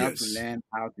 You have to learn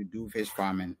how to do fish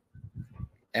farming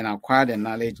and acquire the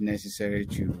knowledge necessary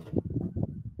to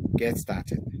get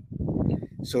started.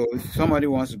 So if somebody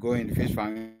wants to go into fish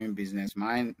farming business,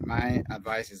 my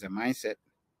advice is a mindset.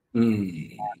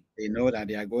 They know that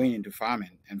they are going into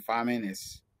farming, and farming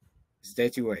is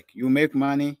dirty work. You make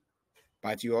money,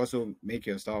 but you also make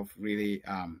yourself really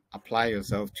apply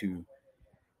yourself to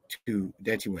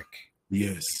dirty work.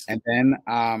 Yes. And then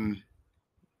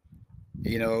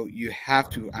you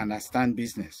have to understand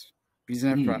business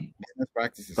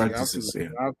practices.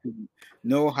 You have to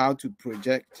know how to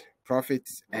project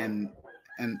profits and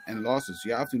losses.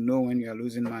 You have to know when you are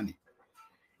losing money,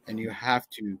 and you have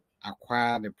to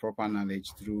acquire the proper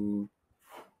knowledge through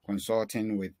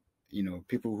consulting with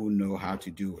people who know how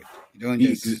to do it. You don't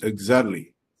just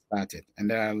start it. And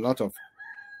there are a lot of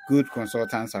good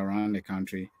consultants around the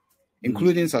country,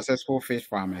 including successful fish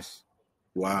farmers.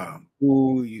 Wow.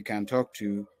 Who you can talk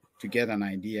to get an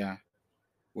idea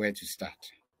where to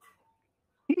start.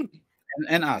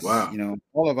 And us,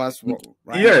 all of us.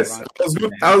 Right? Yes,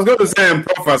 I was going to say I'm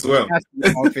Prof as well.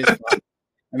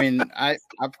 I mean, I've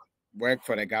worked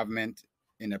for the government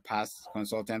in the past,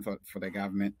 consultant for the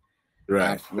government.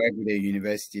 Right. I've worked with the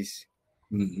universities,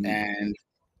 and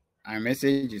our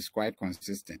message is quite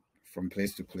consistent from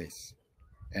place to place,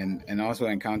 and also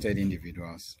encountered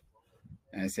individuals,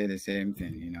 and I say the same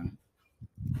thing.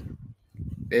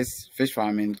 This fish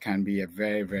farming can be a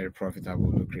very, very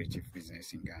profitable, lucrative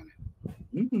business in Ghana.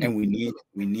 And we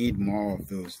need more of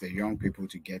those, the young people,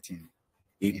 to get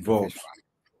involved.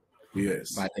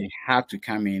 Yes. But they have to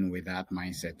come in with that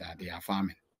mindset that they are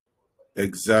farming.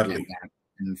 Exactly.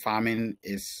 And farming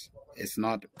is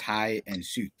not tie and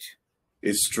suit.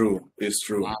 It's true.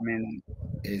 Farming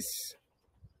is,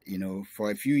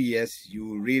 for a few years,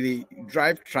 you really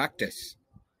drive tractors.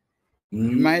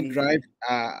 You might drive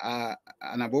an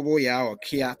Aboboya or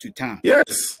Kia to town.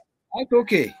 Yes. That's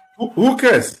okay. Who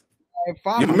cares?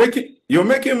 You're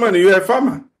making money. You're a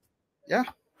farmer. Yeah.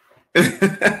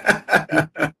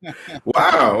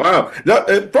 Wow.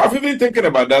 Prof, even thinking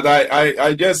about that,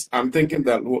 I'm thinking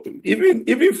that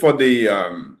even for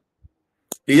the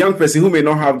young person who may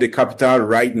not have the capital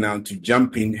right now to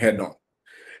jump in head on,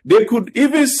 they could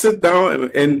even sit down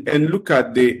and look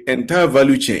at the entire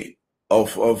value chain of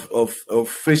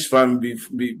fish farm,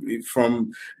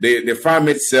 from the farm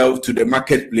itself to the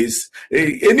marketplace,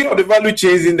 any of the value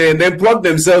chains in there, and then plug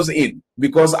themselves in.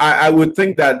 Because I would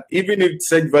think that even if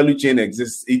such value chain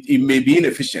exists, it may be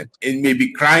inefficient. It may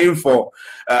be crying for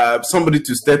somebody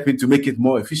to step in to make it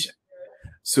more efficient.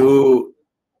 So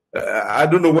I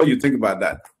don't know what you think about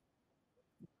that.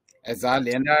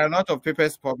 Exactly. And there are a lot of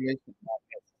papers published.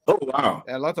 Oh, wow.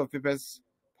 There are a lot of papers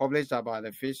published about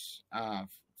the fish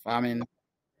farming,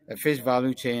 the fish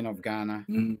value chain of Ghana.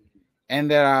 And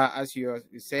there are, as you're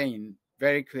saying,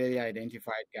 very clearly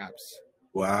identified gaps.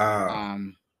 Wow.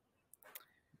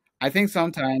 I think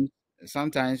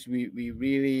sometimes we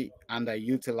really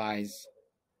underutilize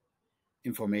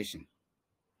information.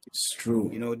 It's true.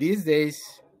 You know, these days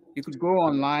you could go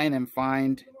online and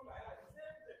find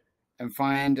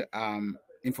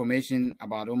information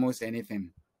about almost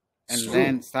anything, and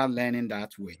then start learning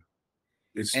that way.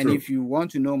 It's and true. If you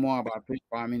want to know more about fish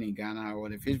farming in Ghana, or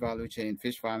the fish value chain,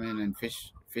 fish farming and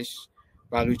fish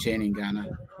value chain in Ghana,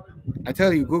 I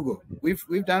tell you, Google.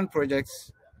 We've done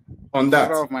projects on that.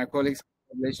 Several of my colleagues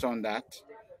published on that.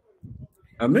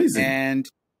 Amazing.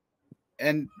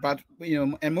 But you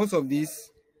know, and most of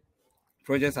these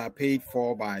projects are paid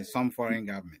for by some foreign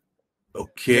government.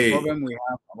 Okay.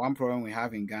 One problem we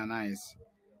have in Ghana is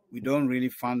we don't really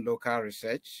fund local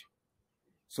research.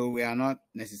 So we are not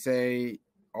necessarily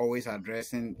always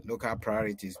addressing local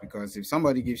priorities, because if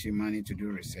somebody gives you money to do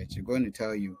research, you're going to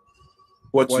tell you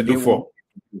what to do for.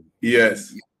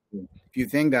 Yes. If you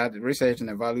think that research in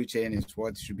the value chain is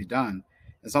what should be done,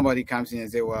 and somebody comes in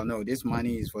and say, well, no, this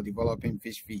money is for developing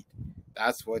fish feed,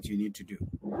 that's what you need to do.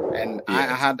 And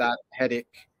yes. I had that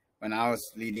headache when I was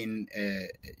leading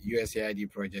USAID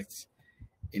projects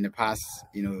in the past,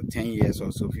 10 years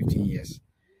or so, 15 years,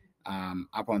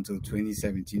 up until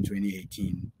 2017,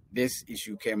 2018. This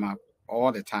issue came up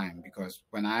all the time, because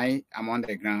when I am on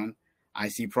the ground, I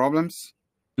see problems.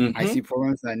 Mm-hmm. I see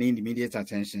problems that need immediate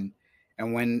attention.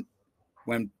 And when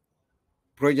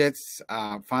projects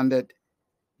are funded,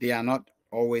 they are not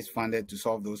always funded to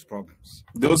solve those problems.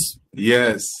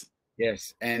 Yes.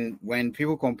 And when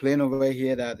people complain over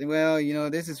here that, well,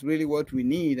 this is really what we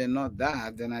need and not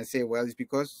that, then I say, well, it's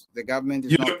because the government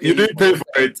is not paying. You didn't pay for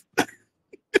it.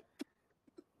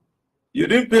 You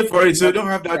didn't pay for it, so you don't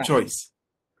have that choice.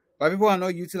 But people are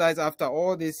not utilized after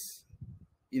all this.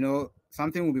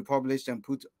 Something will be published and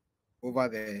put over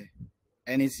there,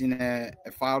 and it's in a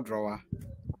file drawer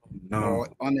or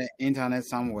on the internet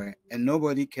somewhere, and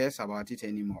nobody cares about it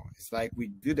anymore. It's like we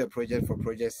do the project for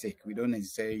project's sake. We don't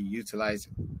necessarily utilize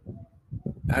it.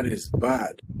 That is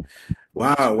bad.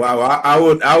 Wow.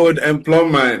 I would implore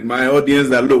my audience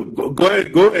that look,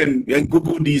 go and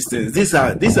Google these things. These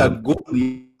are gold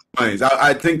mines.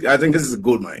 I think this is a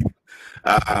gold mine.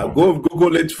 Go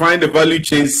Google it, find the value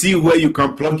chain, see where you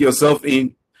can plug yourself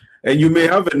in, and you may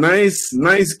have a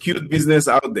nice, cute business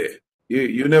out there.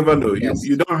 You never know. Yes.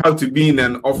 You don't have to be in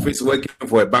an office working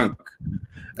for a bank.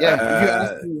 Yeah, if you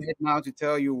ask me right now to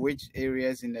tell you which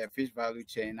areas in the fish value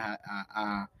chain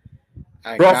are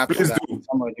Prof, please do.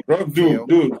 Prof,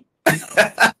 do.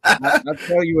 I'll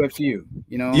tell you a few.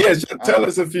 Yes, tell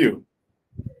us a few.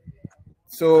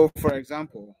 So, for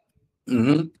example,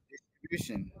 mm-hmm.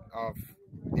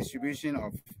 distribution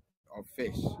of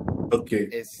fish. Okay.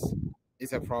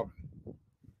 is a problem.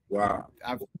 Wow.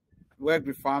 I've worked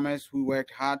with farmers who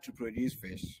worked hard to produce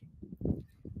fish.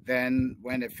 Then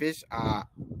when the fish are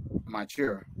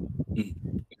mature, the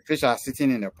fish are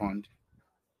sitting in the pond,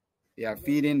 they are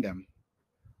feeding them.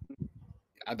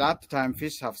 At that time,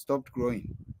 fish have stopped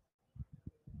growing.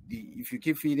 If you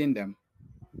keep feeding them,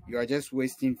 you are just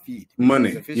wasting feed.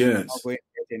 Money, the fish yes. are not going to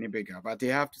get any bigger, but they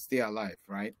have to stay alive,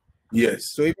 right?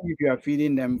 Yes. So even if you are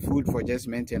feeding them food for just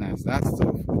maintenance, that's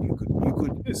stuff you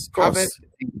could harvest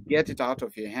and get it out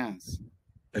of your hands.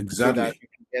 Exactly. So that you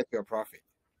can get your profit.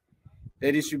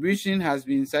 The distribution has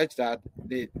been such that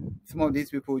some of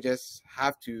these people just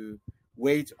have to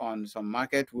wait on some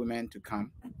market women to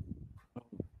come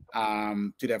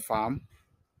to the farm,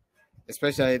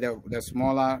 especially the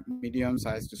smaller,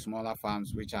 medium-sized to smaller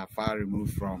farms, which are far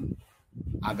removed from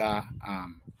other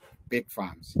big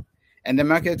farms. And the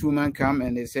market women come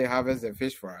and they say, harvest the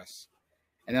fish for us.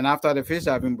 And then after the fish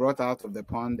have been brought out of the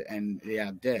pond and they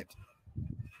are dead,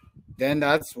 then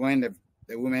that's when the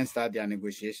women start their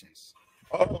negotiations.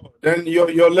 Oh, then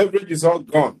your leverage is all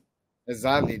gone.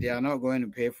 Exactly. They are not going to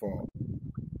pay for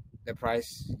the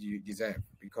price you deserve,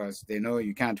 because they know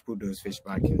you can't put those fish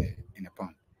back in the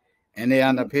pond. And they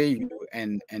underpay you,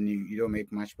 and you don't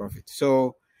make much profit.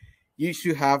 So you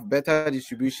should have better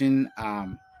distribution,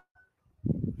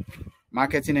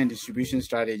 marketing and distribution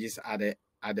strategies at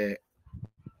the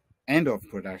end of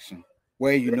production,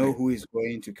 where you know who is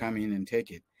going to come in and take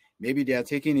it. Maybe they are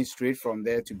taking it straight from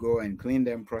there to go and clean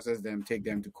them, process them, take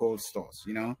them to cold stores,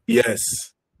 Yes.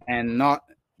 And not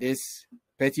this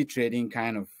petty trading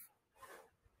kind of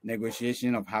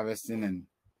negotiation of harvesting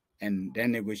and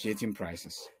then negotiating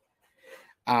prices.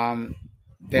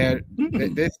 The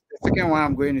second one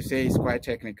I'm going to say is quite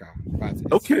technical, but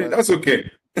okay, that's okay.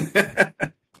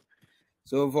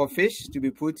 So for fish to be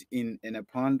put in a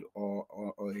pond or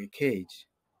a cage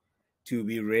to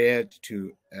be reared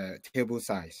to table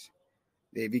size,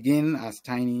 they begin as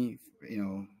tiny,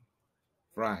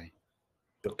 fry.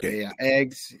 Okay. They are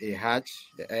eggs, they hatch.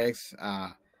 The eggs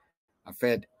are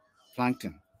fed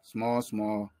plankton,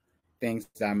 small things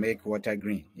that make water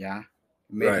green. Yeah,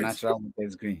 make Right. natural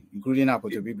waters green, including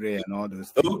apotobibre and all those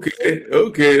things.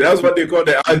 Okay. That's what they call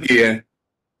the algae. Eh?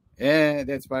 Yeah,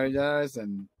 the asparagus and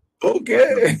whatnot.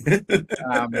 Okay.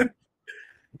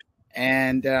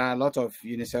 And there are a lot of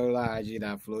unicellular algae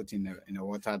that float in the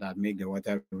water that make the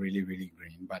water really, really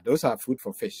green. But those are food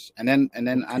for fish. And then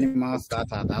animals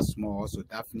that are that small, also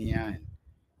Daphnia and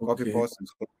copypods and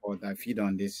so forth, that feed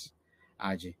on this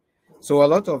algae. So a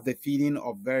lot of the feeding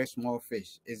of very small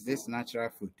fish is this natural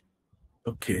food.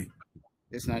 Okay.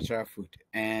 This natural food.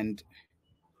 And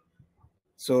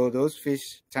so those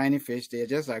fish, tiny fish, they're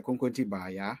just like konkonti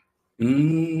baya.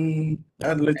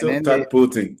 That little tadpole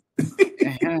thing.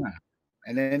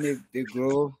 And then they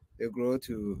grow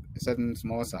to a certain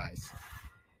small size.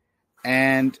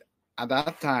 And at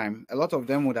that time, a lot of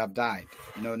them would have died.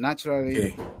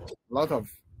 Naturally, a lot of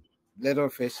little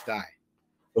fish die.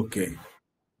 Okay.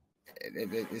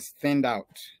 It's thinned out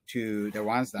to the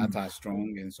ones that are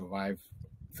strong and survive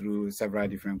through several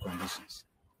different conditions.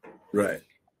 Right.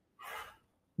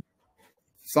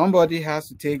 Somebody has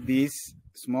to take these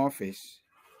small fish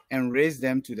and raise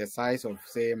them to the size of,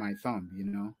 say, my thumb,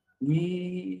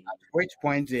 At which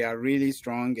point they are really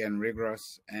strong and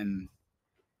rigorous, and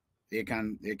they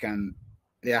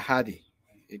are hardy.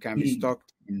 They can be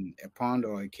stocked in a pond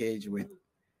or a cage with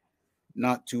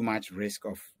not too much risk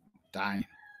of dying.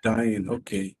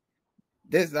 Okay.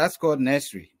 That's called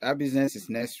nursery. That business is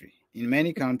nursery. In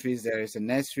many countries, there is a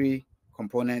nursery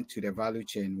component to the value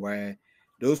chain where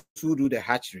those who do the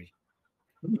hatching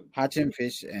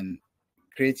fish and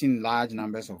creating large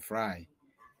numbers of fry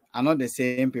are not the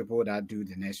same people that do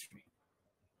the nursery.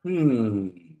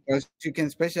 Because you can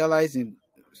specialize in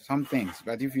some things,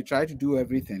 but if you try to do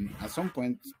everything, at some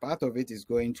point, part of it is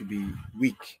going to be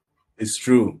weak. It's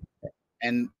true.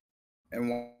 And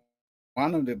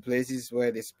one of the places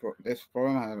where this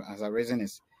problem has arisen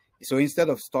is, so instead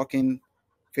of stocking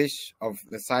fish of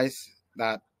the size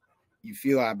that you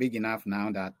feel are big enough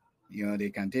now that they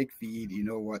can take feed,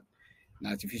 what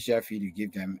artificial feed you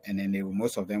give them, and then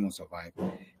most of them will survive.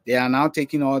 They are now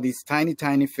taking all these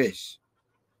tiny fish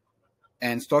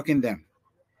and stocking them.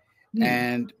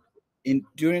 And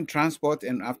during transport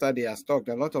and after they are stocked,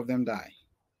 a lot of them die.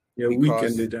 They're weak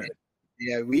and they die.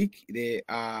 They are weak. They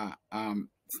are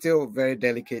still very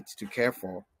delicate to care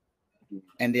for,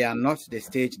 and they are not the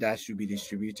stage that should be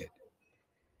distributed.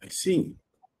 I see.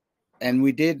 And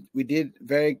we did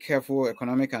very careful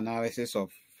economic analysis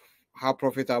of how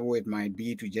profitable it might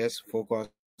be to just focus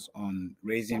on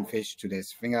raising fish to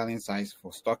this fingerling size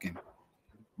for stocking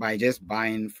by just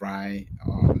buying fry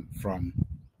from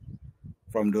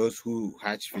those who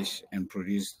hatch fish and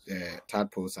produce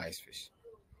tadpole size fish.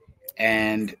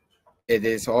 And it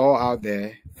is all out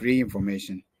there, free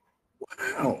information.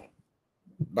 Wow.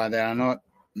 But there are not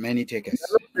many takers.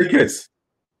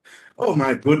 Oh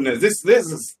my goodness. This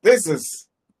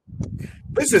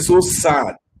is so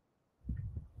sad.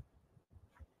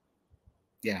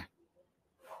 Yeah.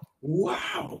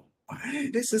 Wow.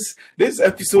 This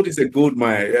episode is a gold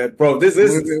mine, Prof. We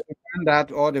found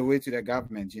that all the way to the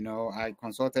government. I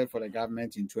consulted for the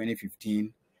government in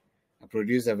 2015. I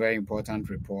produced a very important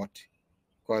report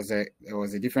because there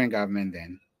was a different government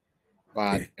then.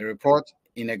 But a report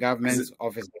in the government's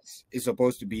offices is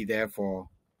supposed to be there forever.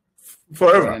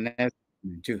 For the next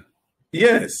too.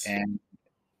 Yes.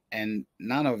 And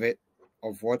none of it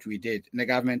of what we did, the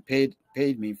government paid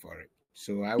me for it.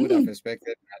 So I would have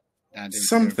expected that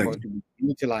something report to be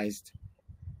utilized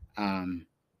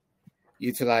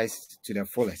to the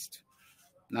fullest.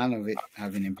 None of it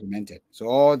have been implemented. So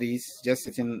all these just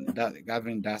sitting that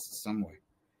gathering dust somewhere.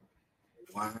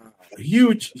 Wow,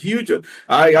 huge.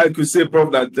 I could say,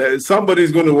 Prof, that somebody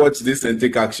is going to watch this and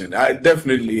take action.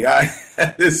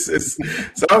 This is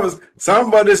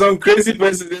some crazy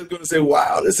person is going to say,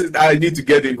 wow, I need to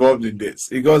get involved in this,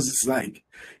 because it's like,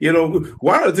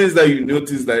 one of the things that you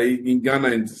notice that in Ghana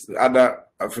and other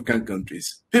African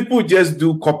countries, people just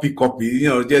do copy,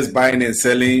 just buying and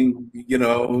selling,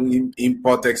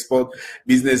 import, export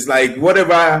business, like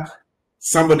whatever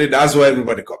somebody does, what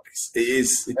everybody copies.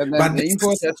 But the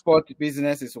import-export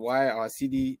business is why our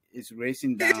CD is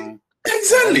racing down.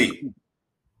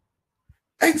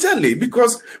 Exactly,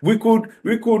 because we could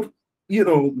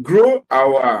grow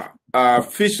our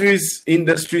fisheries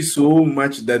industry so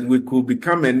much that we could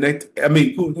become a net. I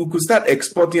mean, we could start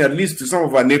exporting at least to some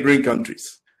of our neighboring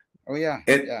countries. Oh yeah,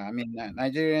 yeah. I mean,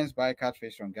 Nigerians buy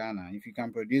catfish from Ghana. If you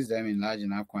can produce them in large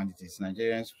enough quantities,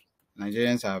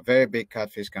 Nigerians are a very big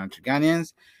catfish country.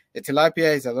 Ghanaians, the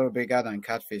tilapia is a little bigger than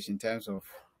catfish in terms of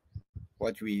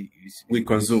what we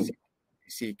consume.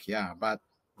 Seek, yeah. But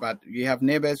we have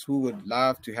neighbors who would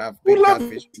love to have big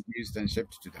catfish produced and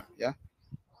shipped to them. Yeah.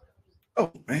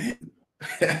 Oh man.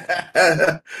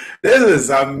 This is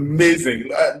amazing,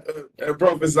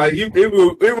 Professor. I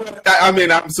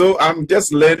mean, I'm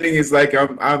just learning. It's like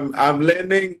I'm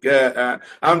learning.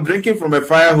 I'm drinking from a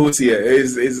fire hose here.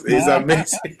 Is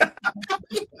amazing.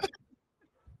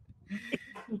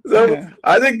 So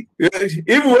I think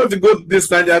if we want to go this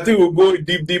time, I think we'll go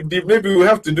deep. Maybe we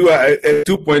have to do a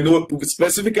 2.0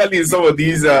 specifically in some of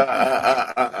these. Go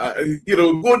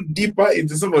deeper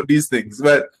into some of these things,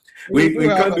 but. We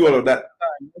can't do all of that.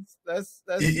 Let's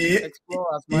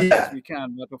explore as much as we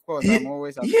can. But of course, I'm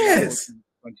always it's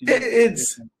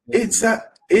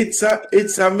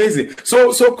amazing.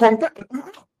 So compare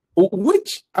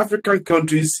which African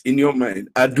countries in your mind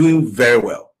are doing very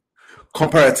well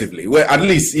comparatively. Well, at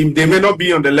least they may not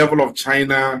be on the level of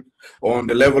China or on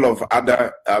the level of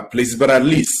other places, but at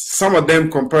least some of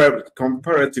them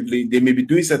comparatively they may be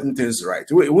doing certain things right.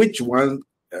 Which one?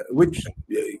 Which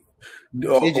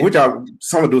are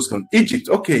some of those countries? Egypt,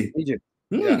 okay. Egypt.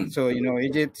 Yeah. So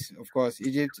Egypt, of course,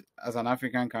 Egypt as an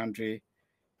African country,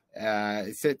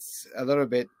 it sits a little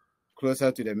bit closer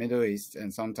to the Middle East,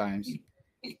 and sometimes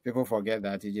people forget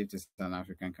that Egypt is an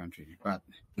African country. But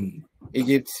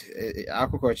Egypt,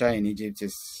 aquaculture in Egypt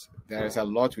there is a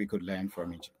lot we could learn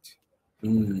from Egypt.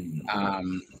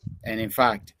 And in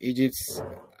fact, Egypt's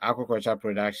aquaculture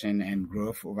production and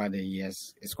growth over the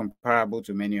years is comparable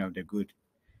to many of the good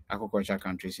aquaculture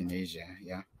countries in Asia,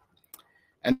 yeah,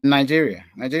 and Nigeria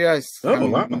is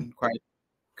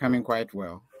coming quite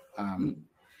well,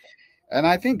 and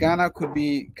I think Ghana could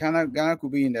be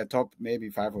in the top maybe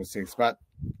 5 or 6. But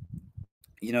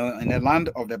in the land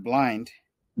of the blind,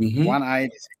 one eye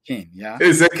is a king, yeah.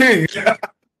 It's a king.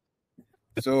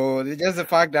 So just the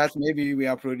fact that maybe we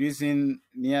are producing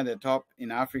near the top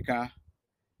in Africa,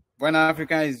 when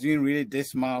Africa is doing really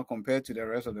dismal compared to the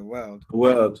rest of the world.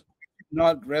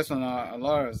 Not rest on our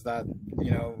laurels that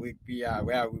we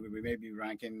may be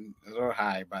ranking a little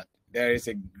high, but there is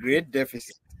a great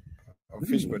deficit of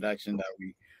fish production that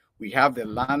we have the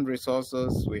land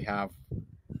resources, we have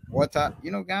water.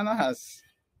 Ghana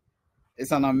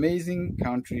it's an amazing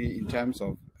country in terms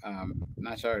of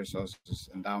natural resources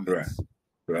endowments.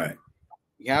 Right.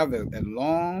 We have a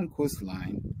long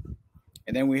coastline,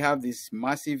 and then we have this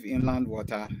massive inland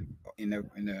water in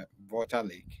the water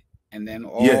lake. And then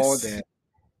all the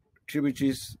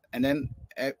tributaries, and then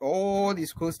all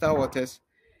these coastal waters,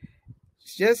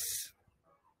 just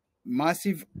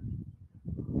massive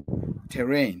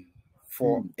terrain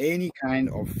for any kind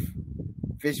of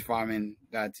fish farming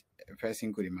that a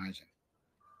person could imagine.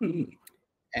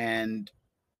 And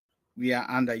we are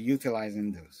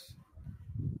underutilizing those.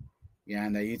 We are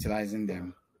underutilizing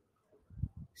them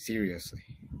seriously.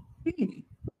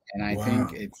 And I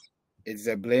think it's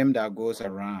a blame that goes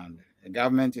around. The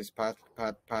government is part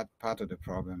of the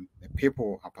problem. The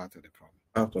people are part of the problem.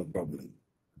 Part of the problem.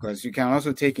 Because you can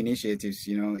also take initiatives.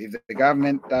 If the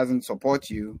government doesn't support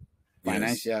you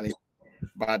financially,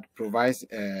 but provides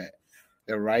the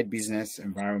right business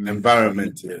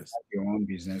environment, yes, your own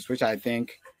business, which I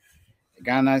think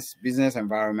Ghana's business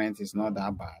environment is not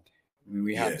that bad. I mean,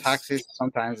 we have taxes.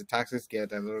 Sometimes the taxes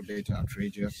get a little bit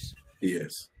outrageous.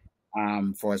 Yes.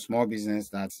 For a small business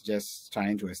that's just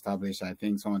trying to establish, I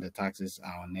think some of the taxes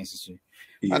are unnecessary.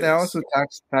 But there are also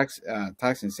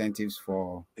tax incentives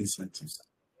for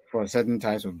certain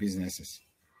types of businesses.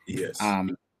 Yes.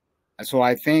 So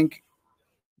I think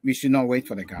we should not wait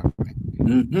for the government.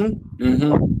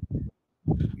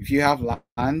 If you have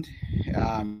land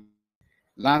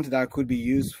that could be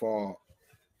used for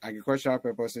agricultural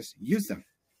purposes, use them.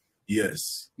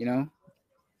 Yes. You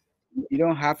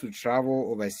don't have to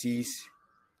travel overseas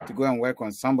to go and work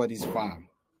on somebody's farm.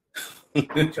 Yeah,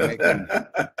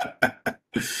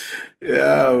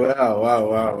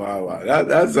 wow.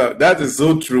 That is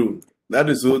so true.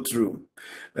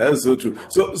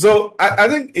 So I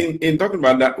think in talking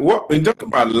about that, talking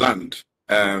about land,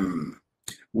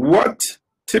 what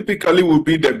typically would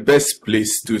be the best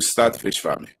place to start fish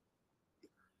farming?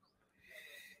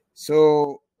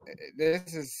 So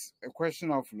this is a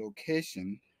question of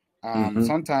location.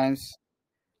 Sometimes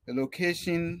the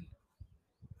location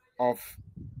of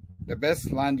the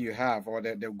best land you have, or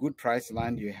the good price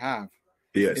land you have,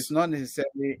 Yes. It's not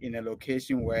necessarily in a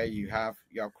location where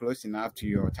you're close enough to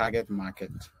your target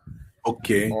market.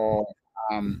 Okay. Or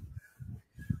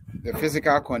the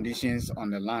physical conditions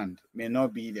on the land may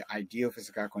not be the ideal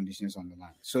physical conditions on the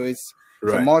land. So it's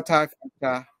a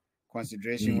multi-factor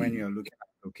consideration when you're looking at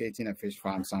locating a fish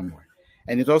farm somewhere.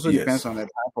 And it also depends on the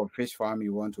type of fish farm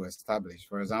you want to establish.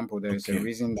 For example, there is a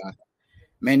reason that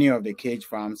many of the cage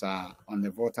farms are on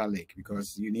the water lake,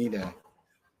 because you need a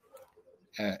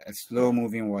slow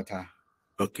moving water.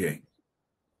 Okay.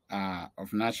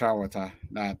 Of natural water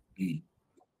that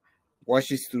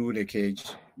washes through the cage,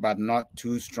 but not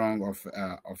too strong of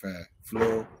a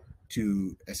flow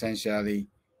to essentially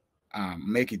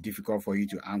make it difficult for you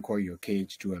to anchor your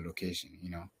cage to a location,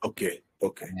 Okay.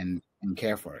 And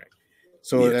care for it.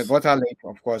 So the water lake,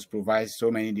 of course, provides so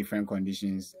many different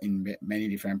conditions in many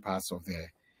different parts of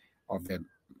the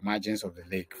margins of the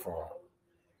lake for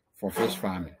fish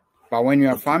farming. But when you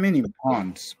are farming in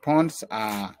ponds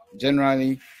are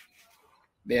generally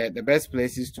the best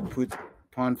places to put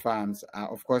pond farms are,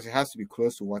 of course, it has to be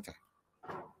close to water,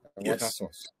 water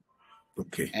source.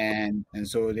 Okay. And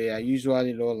so they are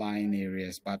usually low-lying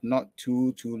areas, but not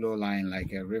too low-lying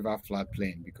like a river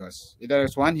floodplain, because there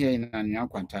is one here in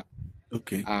Anyankwanta.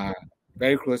 Okay.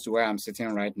 Very close to where I'm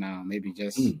sitting right now, maybe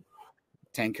just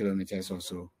 10 kilometers or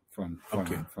so from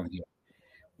here,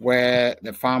 where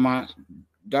the farmer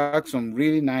dug some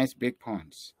really nice big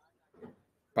ponds,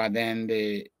 but then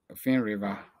the Fin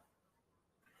River,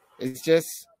 it's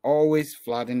just always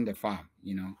flooding the farm,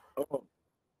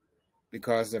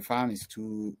 because the farm is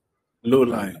too low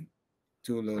lying.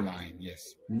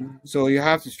 Yes. So you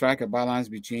have to strike a balance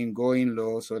between going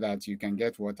low so that you can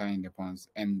get water in the ponds,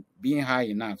 and being high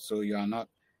enough so you are not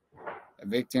a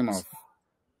victim of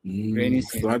rainy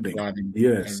season flooding.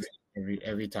 Yes.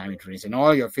 Every time it rains, and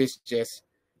all your fish just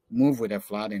move with the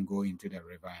flood and go into the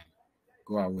river and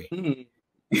go away.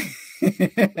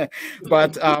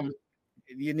 But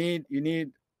you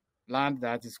need land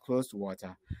that is close to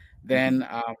water. Then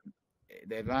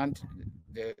the land,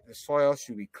 the soil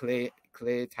should be clay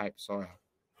type soil.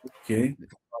 Okay.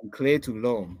 From clay to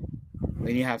loam.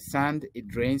 When you have sand, it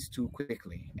drains too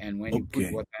quickly, and when you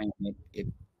put water in it, it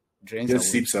drains just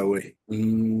away. seeps away.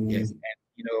 Yes,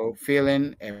 and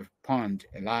filling a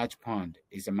large pond,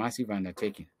 is a massive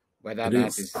undertaking. Whether that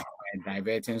is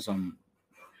diverting some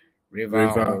river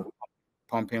or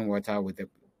pumping water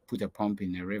put a pump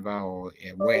in a river or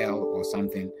a well or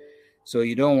something. So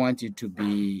you don't want it to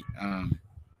be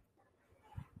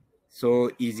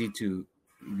so easy to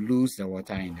lose the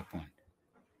water in the pond.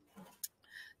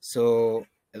 So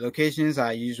the locations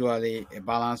are usually a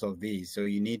balance of these. So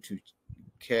you need to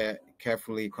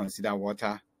carefully consider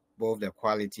water, both the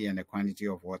quality and the quantity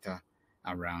of water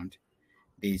around,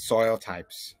 the soil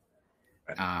types,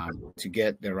 to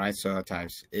get the right soil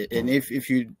types. And if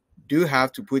you do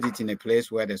have to put it in a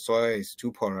place where the soil is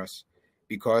too porous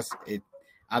because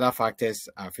other factors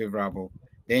are favorable,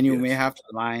 then you may have to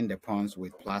line the ponds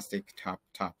with plastic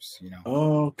tops.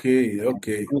 Okay.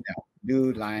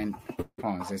 Do line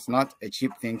ponds. It's not a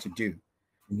cheap thing to do,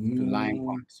 to line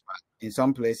ponds. But in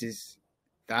some places,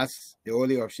 that's the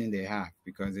only option they have,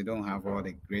 because they don't have all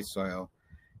the great soil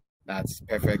that's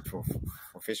perfect for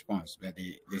fish ponds, but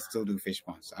they still do fish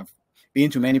ponds. I've been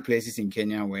to many places in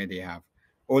Kenya where they have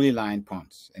only lined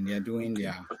ponds, and they're doing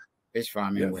their fish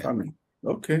farming well.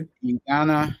 Okay. In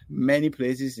Ghana, many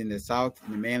places in the south,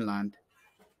 in the mainland,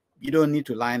 you don't need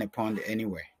to line a pond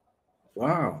anywhere.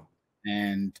 Wow.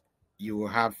 And you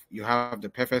have the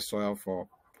perfect soil for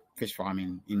fish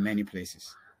farming in many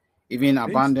places. Even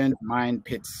abandoned mine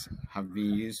pits have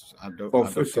been used for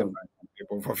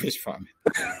fish farming.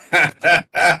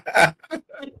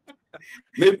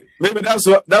 maybe that's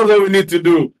what we need to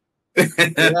do.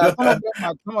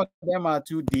 Some of them are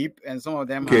too deep, and some of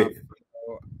them have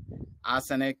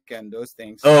arsenic and those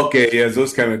things. Okay, yes,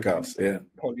 those chemicals,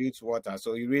 pollutes water.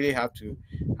 So you really have to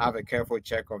have a careful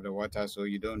check of the water, so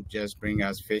you don't just bring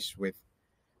us fish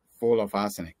full of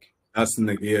arsenic.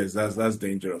 Arsenic, yes, that's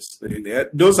dangerous.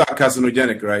 Those are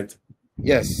carcinogenic, right?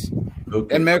 Yes.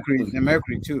 Okay. And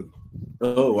mercury too.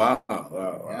 Oh wow.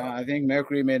 Yeah, I think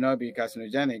mercury may not be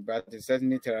carcinogenic, but it's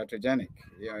certainly teratogenic.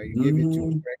 You give it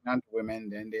to pregnant women,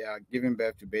 then they are giving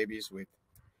birth to babies with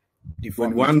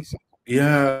deformities.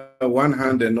 One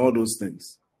hand and all those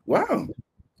things. Wow.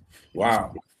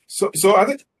 So I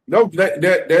think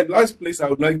the last place I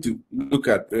would like to look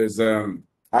at is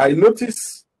I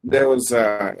noticed there was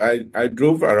I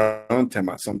drove around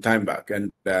Tema some time back,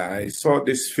 and I saw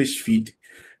this fish feed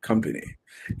company.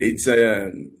 It's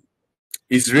an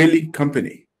Israeli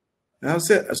company. And I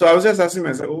was just asking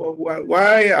myself,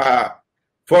 why are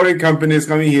foreign companies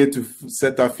coming here to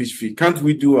set up fish feed. Can't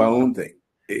we do our own thing?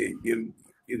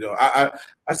 I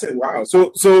said, wow.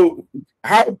 So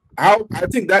how I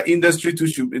think that industry too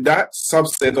should be, that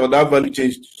subset or that value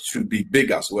chain should be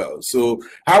big as well. So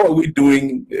how are we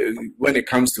doing when it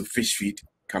comes to fish feed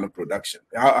kind of production?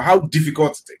 How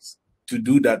difficult it is to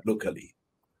do that locally?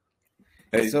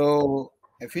 So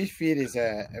a fish feed is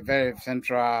a very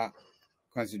central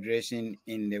consideration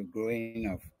in the growing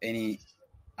of any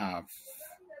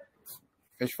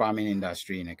fish farming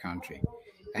industry in a country.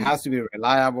 It has to be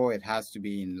reliable. It has to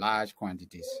be in large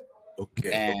quantities.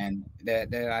 Okay. And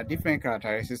there are different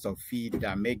characteristics of feed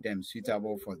that make them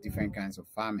suitable for different kinds of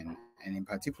farming. And in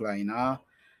particular, in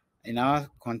our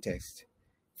context,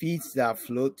 feeds that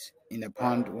float in a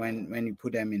pond when you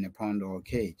put them in a pond or a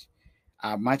cage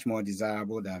are much more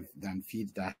desirable than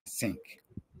feeds that sink.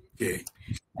 Okay.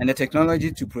 And the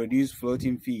technology to produce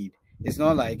floating feed, it's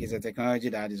not like it's a technology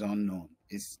that is unknown.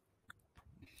 It's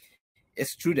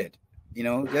extruded,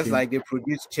 just like they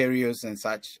produce Cheerios and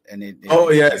such, and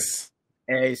yes,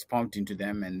 air is pumped into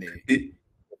them and they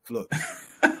float.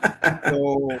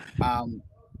 So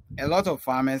a lot of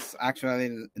farmers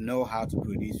actually know how to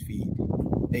produce feed.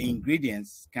 The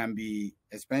ingredients can be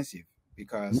expensive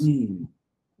because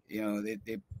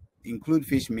they include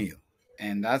fish meal,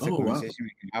 and that's a conversation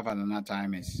we can have at another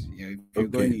time. Is if you're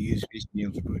going to use fish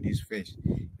meal to produce fish,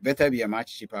 it better be a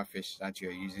much cheaper fish that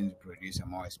you're using to produce a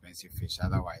more expensive fish.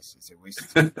 Otherwise, it's a waste.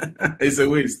 It's a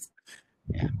waste.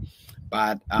 Yeah,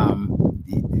 but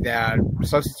there are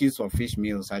substitutes for fish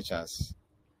meal such as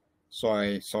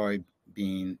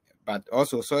soybean, but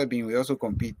also soybean. We also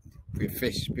compete with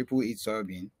fish. People eat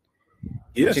soybean.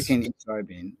 Yes. Chicken eats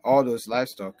soybean. All those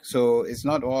livestock. So it's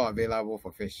not all available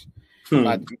for fish,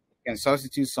 but you can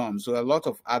substitute some. So a lot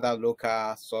of other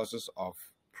local sources of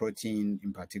protein,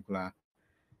 in particular,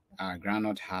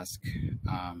 groundnut husk,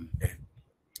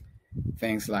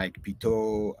 things like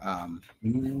pito,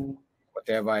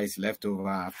 whatever is left over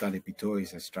after the pito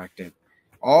is extracted.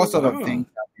 All sort of things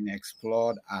have been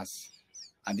explored as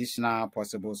additional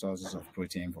possible sources of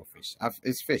protein for fish.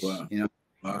 It's fish,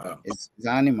 It's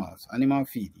animals, animal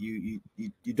feed. You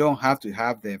don't have to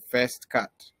have the first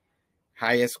cut,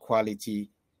 highest quality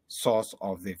source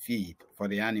of the feed for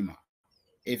the animal.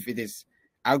 If it is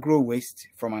agro waste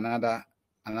from another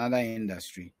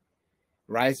industry,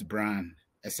 rice bran,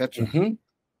 etc.,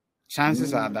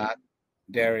 chances are that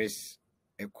there is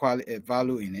a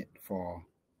value in it for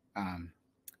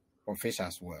fish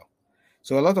as well.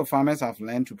 So a lot of farmers have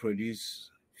learned to produce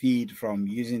feed from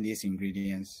using these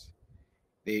ingredients.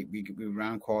 We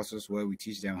run courses where we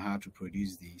teach them how to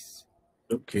produce these.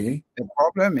 Okay. The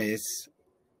problem is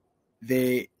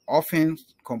they often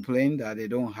complain that they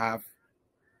don't have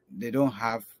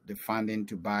the funding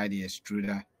to buy the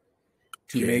extruder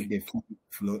to make the feed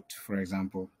float, for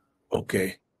example.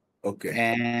 Okay.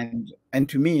 And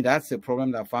to me, that's the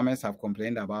problem that farmers have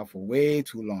complained about for way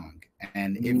too long.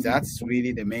 And if that's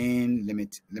really the main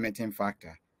limiting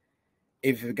factor,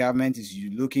 if the government is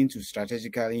looking to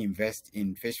strategically invest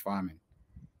in fish farming,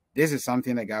 this is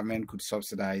something the government could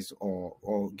subsidize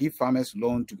or give farmers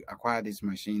loan to acquire this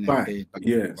machine and pay it back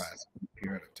over a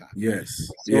period of time. Yes.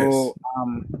 So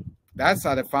that's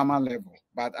at the farmer level.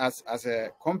 But as a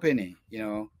company,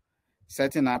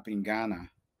 setting up in Ghana,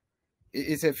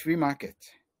 it's a free market.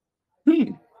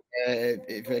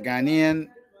 If a Ghanaian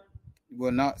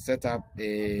will not set up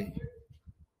a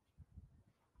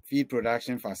feed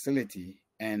production facility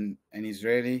and an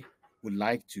Israeli would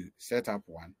like to set up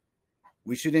one,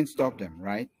 we shouldn't stop them,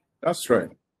 right? That's right.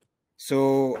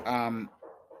 So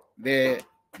the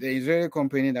Israeli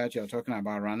company that you're talking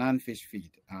about, Ranan Fish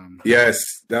Feed.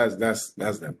 Yes, that's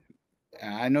them.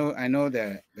 I know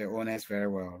the owners very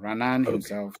well. Ranan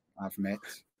himself I've met.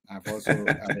 I've also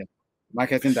the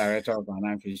marketing director of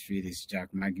Ranan Fish Feed is Jack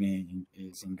Magni.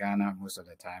 He's in Ghana most of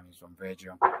the time. He's from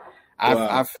Belgium.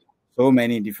 I've so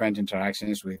many different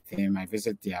interactions with him. I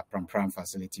visit their Pram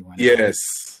facility when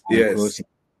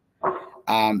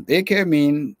they came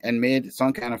in and made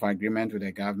some kind of agreement with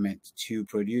the government to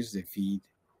produce the feed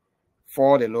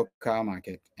for the local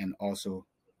market and also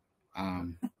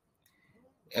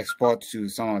export to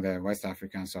some of the West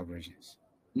African sub-regions.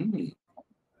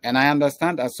 And I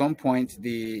understand at some point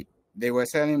they were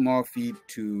selling more feed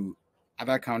to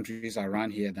other countries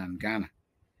around here than Ghana.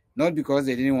 Not because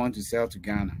they didn't want to sell to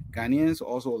Ghana. Ghanaians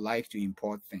also like to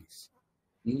import things.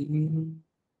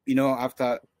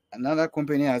 After another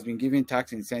company has been given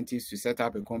tax incentives to set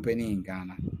up a company in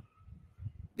Ghana,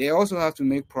 they also have to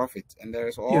make profit. And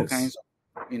there's all kinds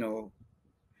of,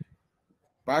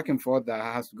 back and forth that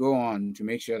has to go on to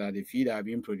make sure that the feed are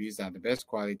being produced at the best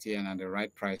quality and at the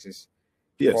right prices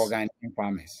for Ghanaian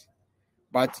farmers.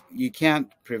 But you can't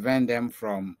prevent them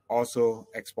from also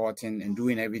exporting and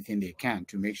doing everything they can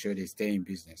to make sure they stay in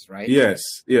business, right? Yes,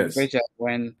 yes. Especially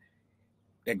when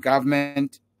the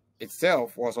government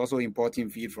itself was also importing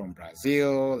feed from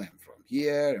Brazil and from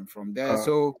here and from there.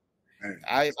 So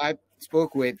I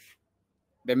spoke with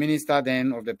the minister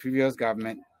then of the previous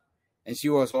government, and she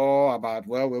was all about,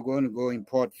 well, we're going to go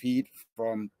import feed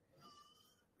from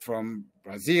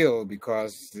Brazil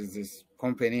because this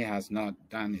company has not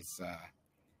done its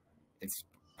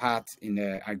part in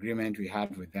the agreement we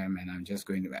had with them, and I'm just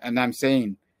going to, and I'm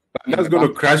saying that's going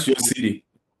to crash your city.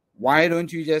 Why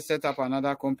don't you just set up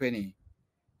another company?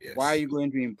 Yes. Why are you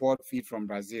going to import feed from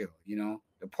Brazil? You know,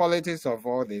 the politics of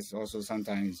all this also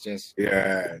sometimes just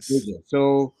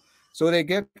So they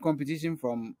get competition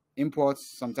from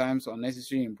imports, sometimes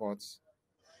unnecessary imports.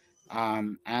 I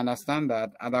understand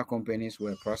that other companies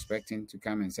were prospecting to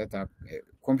come and set up.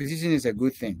 Competition is a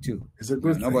good thing too. It's a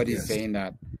good thing. Nobody's saying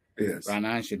that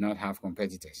Ghanaian should not have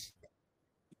competitors.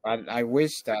 But I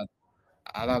wish that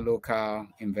other local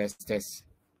investors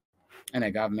and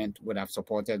the government would have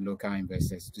supported local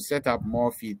investors to set up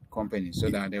more feed companies so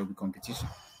that there will be competition.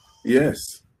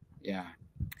 Yes. Yeah.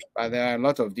 But there are a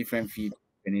lot of different feed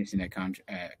companies in the country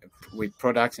with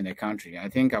products in the country. I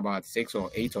think about 6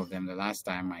 or 8 of them the last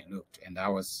time I looked, and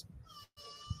that was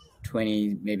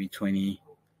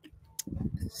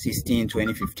 2016,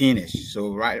 2015-ish.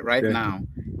 So right now,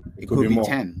 it could be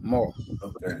 10 more.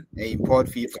 Okay. They import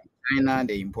feed from China,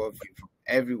 they import feed from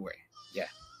everywhere. Yeah.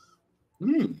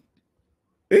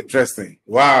 Interesting.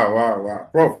 Wow.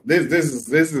 Prof, this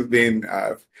has been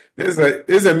this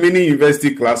is a mini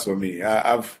university class for me.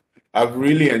 I've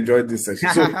really enjoyed this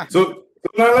session. So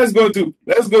now let's go to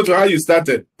how you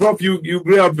started. Prof, you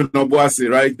grew up in Obuasi,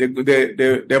 right?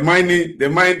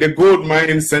 The gold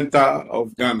mining center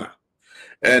of Ghana.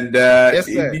 And yes,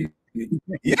 sir.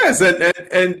 Yes,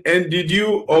 and did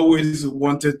you always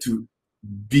wanted to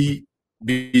be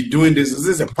doing this? Is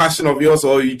this a passion of yours,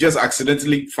 or you just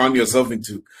accidentally found yourself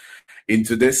into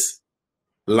this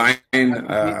line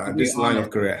of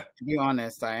career? To be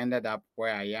honest, I ended up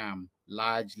where I am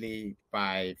largely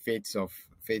by fates of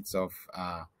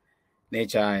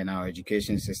nature and our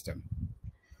education system.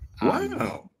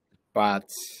 Wow.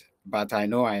 But I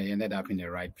know I ended up in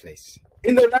the right place.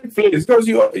 In the right place, because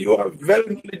you are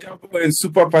very knowledgeable and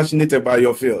super passionate about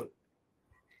your field.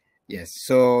 Yes.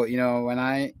 So, when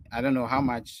I don't know how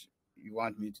much you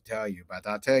want me to tell you, but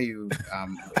I'll tell you,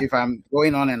 if I'm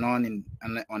going on and on in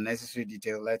unnecessary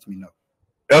detail, let me know.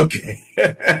 Okay.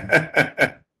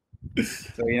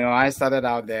 So, I started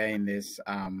out there in this,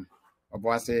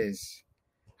 Obuasi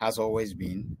has always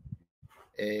been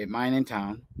a mining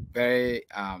town. Very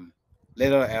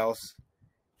little else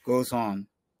goes on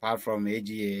apart from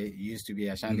AGA. It used to be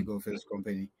Ashanti Goldfields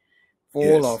Company,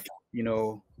 full of,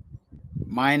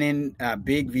 mining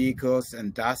big vehicles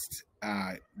and dust,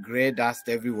 gray dust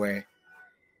everywhere.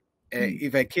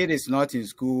 If a kid is not in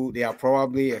school, they are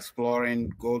probably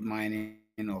exploring gold mining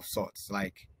of sorts,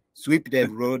 like sweep the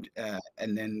road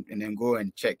and then go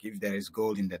and check if there is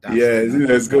gold in the dust. Yeah,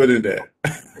 there's gold in there.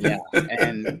 Yeah,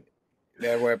 and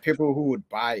there were people who would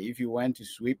buy, if you went to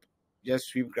just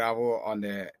sweep gravel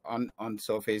on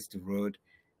surface to road,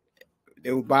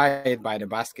 they would buy it by the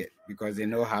basket because they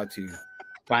know how to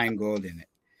find gold in it.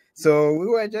 So we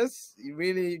were just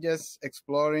really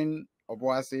exploring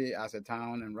Obuasi as a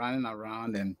town and running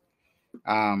around and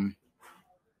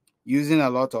using a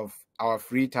lot of our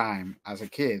free time as a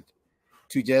kid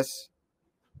to just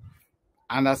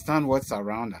understand what's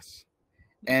around us.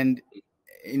 And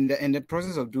in the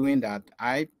process of doing that,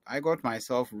 I got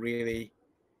myself really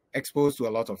exposed to a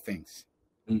lot of things.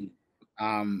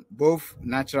 Both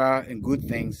natural and good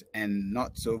things and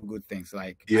not so good things.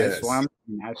 Like I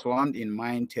swam in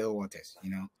mine tailwaters,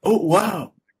 Oh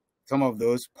wow. Some of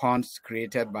those ponds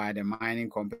created by the mining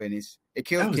companies. It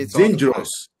kills kids.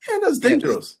 Dangerous. Yeah, that's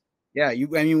dangerous. Yeah,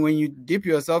 when you dip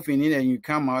yourself in it and you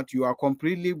come out, you are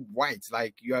completely white,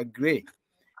 like you are gray.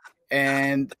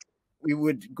 And we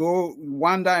would go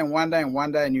wander,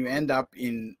 and you end up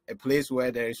in a place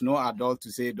where there is no adult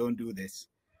to say, don't do this.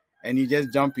 And you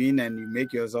just jump in and you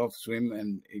make yourself swim,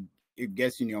 and it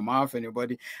gets in your mouth and your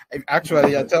body.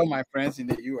 Actually, I tell my friends in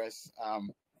the US,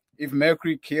 if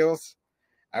mercury kills,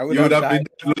 I would have died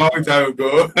a long time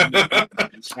ago.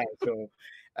 So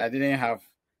I didn't have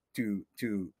to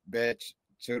bear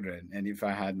children, and if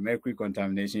I had mercury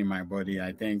contamination in my body,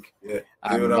 I think it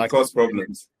would have caused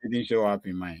problems. It didn't show up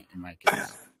in my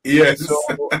case. Yes. So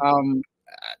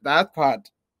that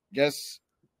part, just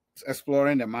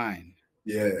exploring the mine,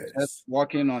 Just Yes.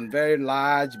 walking on very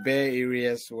large bare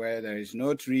areas where there is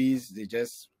no trees. They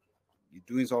just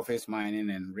doing surface mining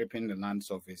and ripping the land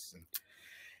surface.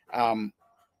 Um,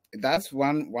 that's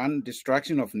one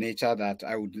distraction of nature that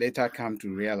I would later come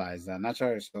to realize that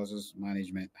natural resources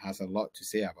management has a lot to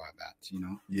say about that.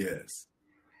 Yes.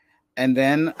 And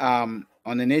then on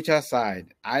the nature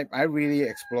side, I really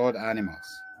explored animals.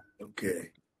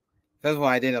 Okay. First of all,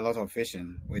 I did a lot of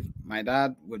fishing with my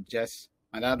dad.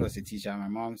 My dad was a teacher, my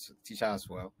mom's a teacher as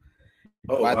well.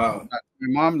 Oh, wow. But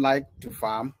my mom liked to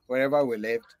farm wherever we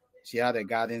lived. She had a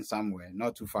garden somewhere,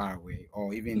 not too far away,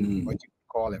 or even what you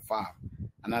call a farm,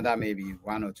 another maybe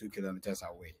 1 or 2 kilometers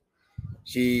away.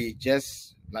 She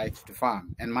just liked to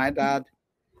farm. And my dad,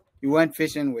 he went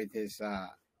fishing with his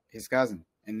cousin,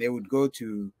 and they would go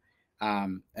to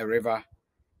a river,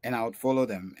 and I would follow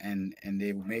them, and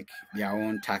they would make their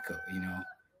own tackle,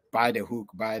 buy the hook,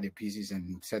 buy the pieces,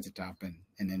 and set it up,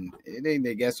 and then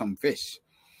they get some fish.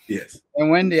 Yes.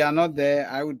 And when they are not there,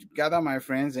 I would gather my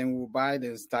friends and we'll buy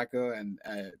those tackle and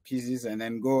pieces, and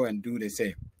then go and do the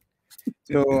same.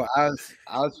 So I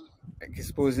was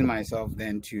exposing myself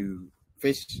then to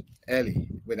fish early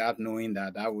without knowing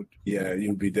that I would. Yeah,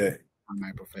 you'll be there. On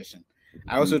my profession.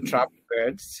 I also trapped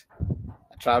birds.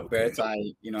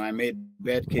 I made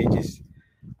bird cages.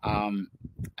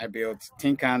 I built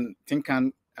tin can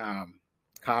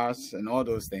cars and all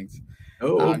those things.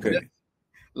 Oh, okay.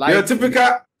 Like You're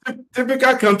a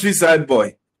typical countryside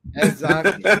boy.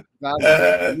 Exactly.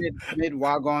 Made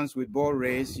wagons with bow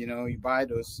race. You buy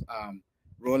those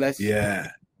rollers.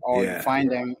 Yeah. Or you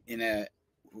find them in a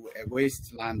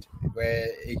wasteland where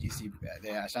AGC,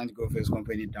 the Ashanti Goldfields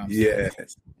Company, dumps.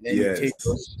 Yes. Then you take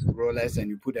those rollers and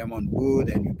you put them on wood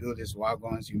and you build these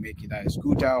wagons. You make it a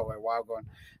scooter or a wagon.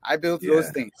 I built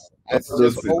those things. I was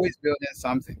always building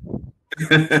something.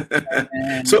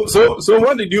 So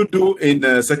what did you do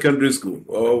in secondary school?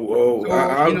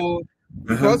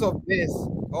 Because of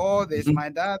all this, my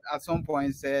dad at some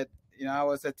point said, I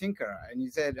was a tinkerer, and he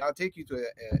said, I'll take you to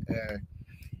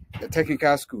a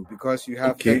technical school because you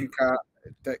have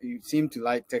you seem to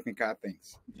like technical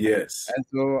things. Yes. And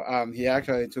so he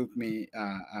actually took me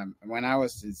when I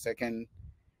was in second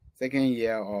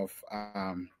year of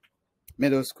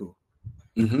middle school.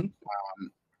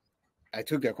 I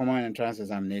took the common entrance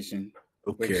examination,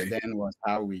 which then was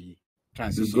how we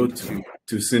transitioned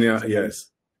to senior.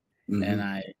 Yes. And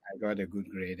I got a good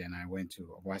grade, and I went to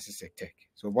Obuasi Tech.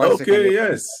 So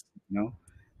yes.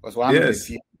 Was one of the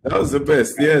few. That was the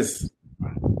best. Yes.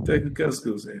 Technical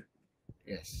schools. Yeah.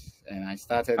 Yes. And I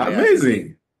started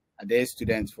amazing. A day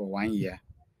student for 1 year.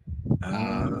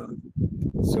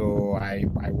 So I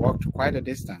walked quite a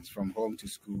distance from home to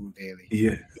school daily.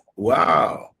 Yeah.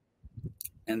 Wow.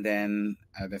 And then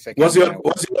the second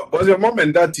was your mom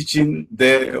and dad teaching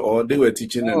there, or they were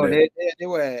teaching? No, they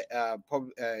were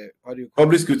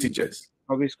public school teachers.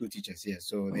 Public school teachers, yes.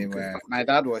 So they were. My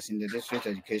dad was in the district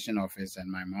education office,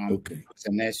 and my mom was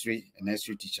a nursery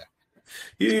teacher.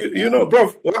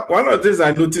 Prof, one of the things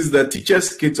I noticed that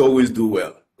teachers' kids always do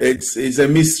well. It's a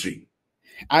mystery.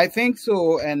 I think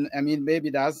so, and I mean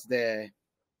maybe that's the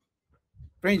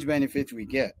fringe benefit we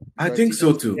get. I think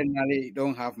so too. Generally,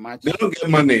 don't have much. They don't get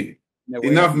money.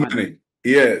 Enough money.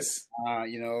 Yes.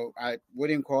 I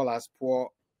wouldn't call us poor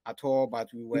at all,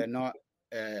 but we were not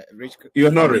rich.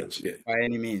 You're not rich by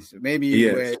any means. Maybe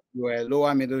you were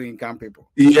lower middle income people.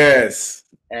 Yes.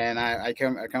 And I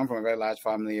come from a very large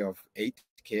family of 8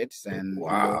 kids, and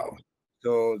wow.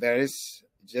 So there is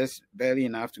just barely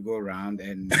enough to go around,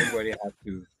 and everybody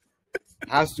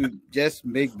has to just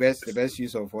make the best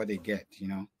use of what they get.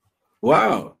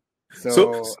 Wow.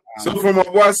 So from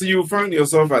Obuasi, you found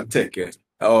yourself at Tech,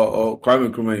 or Kwame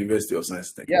Nkrumah University of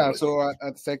Science Tech. Yeah. So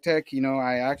at Tech,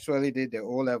 I actually did the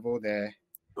O level there.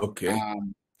 Okay.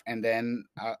 And then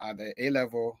at the A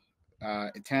level,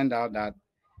 it turned out that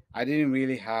I didn't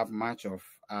really have much of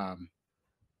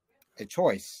a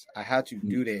choice. I had to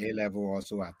do the A level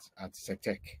also at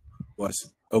Tech.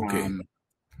 Okay.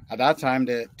 At that time,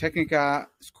 the technical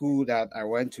school that I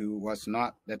went to was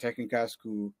not the technical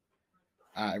school.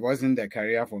 It wasn't the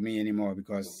career for me anymore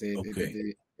because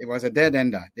it was a dead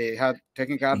ender. They had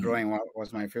technical drawing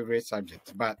was my favorite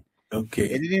subject, but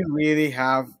it didn't really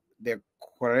have the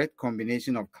correct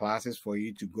combination of classes for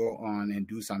you to go on and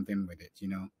do something with it.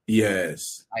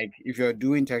 Yes. Like if you're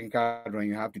doing technical drawing,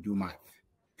 you have to do math.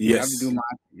 Yes. You have to do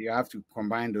math. You have to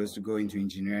combine those to go into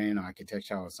engineering or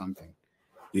architecture or something.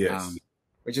 Yes.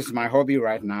 Which is my hobby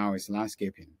right now, is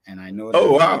landscaping, and I know.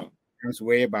 Oh wow! It comes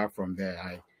way back from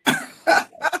there.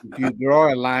 If you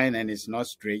draw a line and it's not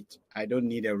straight, I don't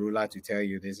need a ruler to tell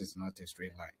you this is not a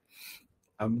straight line.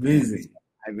 Amazing.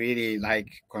 I really like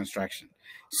construction.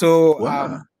 So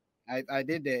Wow. I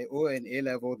did the O and A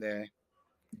level there,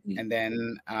 and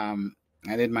then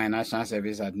I did my national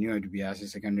service at New Obuasi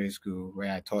Secondary School,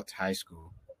 where I taught high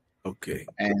school. Okay.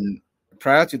 And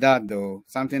prior to that, though,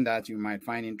 something that you might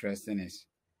find interesting is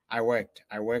I worked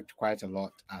quite a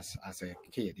lot as a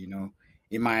kid.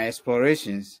 In my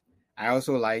explorations, I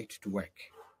also liked to work.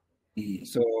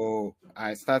 So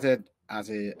I started as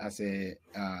a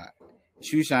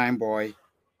shoe shine boy.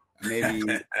 Maybe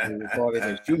we call it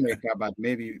a shoemaker, but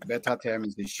maybe better term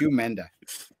is the shoe mender.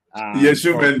 Yes,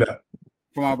 shoe mender.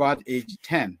 From about age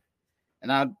 10,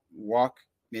 and I'd walk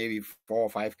maybe 4 or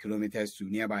 5 kilometers to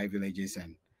nearby villages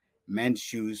and mend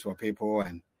shoes for people,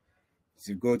 and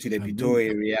to go to the Pito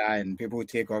area, and people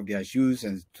take off their shoes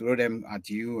and throw them at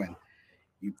you, and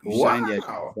you shine their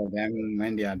shoes for them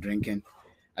when they are drinking.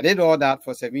 I did all that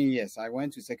for 7 years. I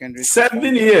went to secondary school.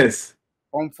 7 years?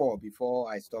 Form 4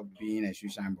 before I stopped being a shoe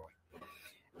shine boy.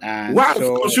 And wow,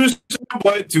 from shoe shine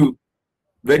boy to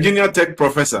Virginia Tech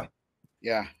professor.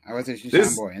 Yeah, I was a shoe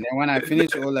shine boy. And then when I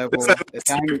finished O level, the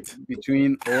time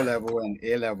between O level and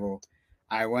A level,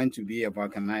 I went to be a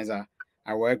vulcanizer.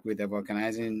 I worked with a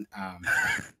vulcanizing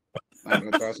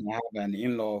because I have an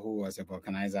in-law who was a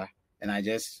vulcanizer, and I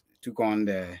just took on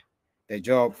the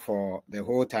job for the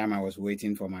whole time I was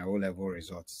waiting for my O level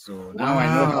results. So now I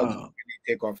know how to really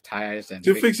take off tires and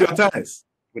to fix your tires,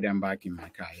 put them back in my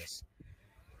car. Yes.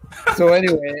 So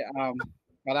anyway,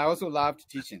 but I also loved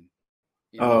teaching.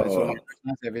 So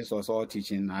my service was all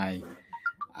teaching. I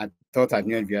taught at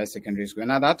New Obuasi Secondary School,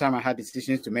 and at that time I had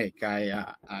decisions to make. I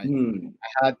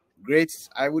had grades,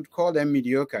 I would call them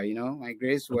mediocre. My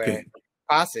grades were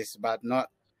passes, but not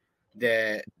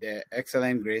the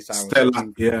excellent grades I was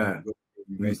looking for to go to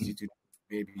university to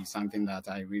maybe something that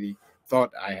I really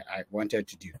thought I wanted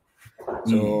to do.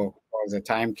 So as the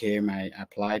time came, I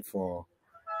applied for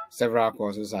several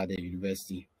courses at the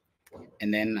university.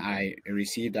 And then I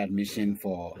received admission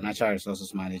for natural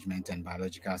resources management and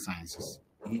biological sciences.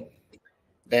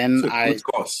 Then I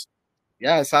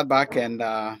sat back and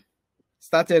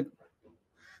started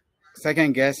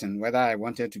second guessing whether I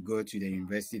wanted to go to the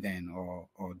university then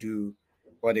or do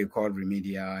what they called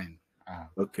remedial and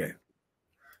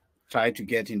try to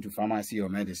get into pharmacy or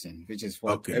medicine, which is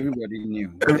what everybody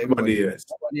knew. Nobody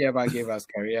ever gave us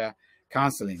career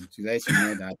counseling to let you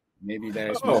know that maybe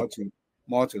there is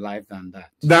more to life than that.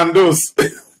 Than those.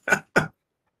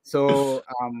 So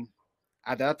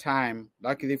at that time,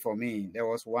 luckily for me, there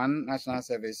was one national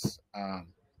service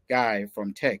guy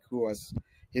from Tech who was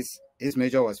his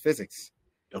major was physics.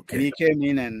 And he came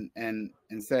in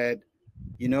and said,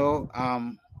 you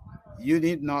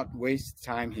need not waste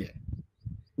time here.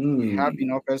 We have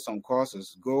been offered some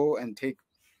courses. Go and take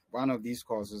one of these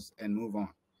courses and move on.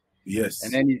 Yes.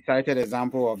 And then he cited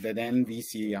example of the then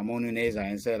VC, Amonu Neza,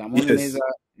 and said, Amonu Neza,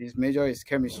 his major is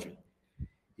chemistry.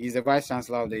 He's the vice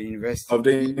chancellor of the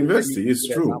university. It's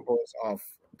true. Examples of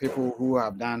people who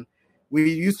have done,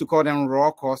 we used to call them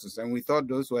raw courses, and we thought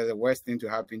those were the worst thing to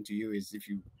happen to you is if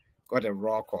you got a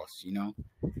raw course, It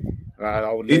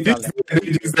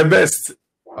is the best.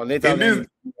 I'll later learn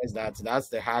that's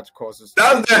the hard courses.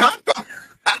 That's the hard.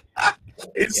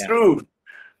 It's true.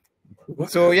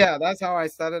 So that's how I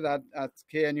started at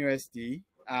KNUST.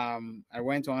 I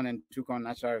went on and took on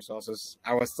natural resources.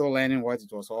 I was still learning what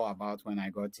it was all about when I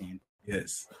got in.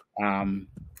 Yes.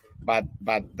 But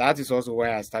that is also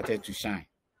where I started to shine.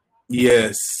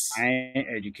 Yes. My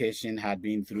education had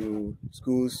been through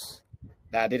schools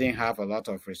that didn't have a lot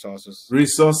of resources.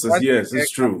 Yes,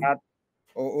 it's true.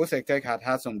 Osei-Kissi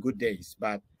had some good days,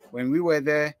 but when we were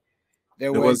there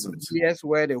were years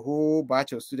where the whole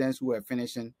batch of students who were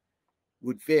finishing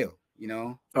would fail,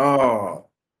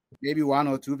 Maybe one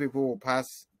or two people will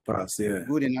pass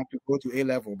good enough to go to A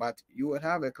level, but you would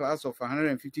have a class of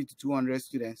 150 to 200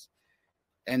 students,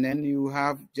 and then you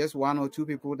have just one or two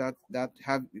people that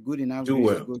have good enough to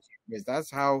go to US. That's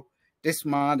how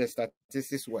dismal the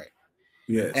statistics were.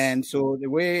 Yes. And so the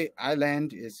way I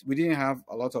learned is we didn't have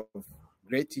a lot of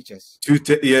great teachers.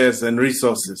 And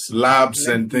resources, labs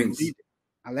and things.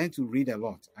 I learned to read a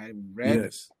lot. I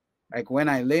read, like when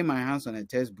I lay my hands on a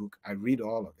textbook, I read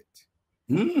all of it.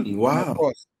 Wow. And of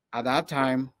course, at that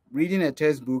time, reading a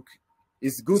textbook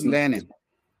is good learning,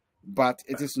 but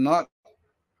it is not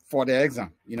for the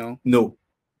exam, No.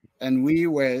 And we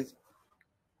were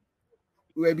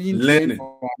being trained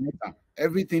for an exam.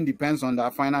 Everything depends on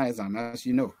that final exam, as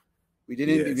you know. We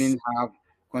didn't even have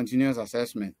continuous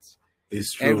assessments.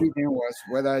 It's true. Everything was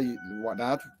whether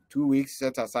that 2 weeks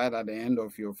set aside at the end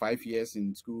of your 5 years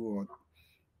in school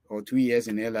or 2 years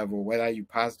in A level, whether you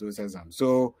pass those exams.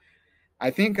 So I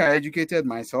think I educated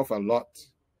myself a lot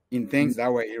in things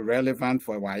that were irrelevant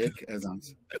for WAEC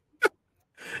exams.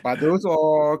 But those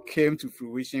all came to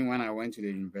fruition when I went to the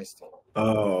university.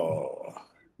 Oh.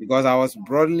 Because I was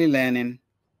broadly learning,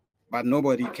 but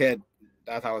nobody cared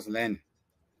that I was learning.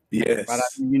 Yes. But at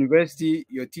the university,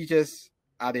 your teachers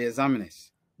are the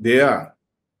examiners. They are.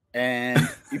 And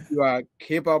if you are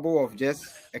capable of just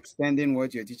extending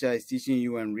what your teacher is teaching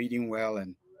you and reading well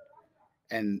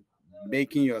and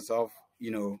making yourself,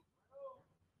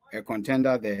 a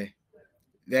contender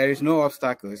there is no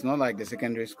obstacle. It's not like the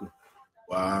secondary school.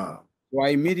 Wow. So I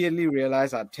immediately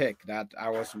realized at Tech that I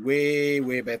was way,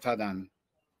 way better than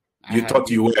you thought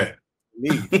you were.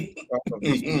 Because of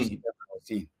these two systems I was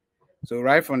in. So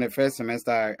right from the first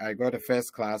semester, I got a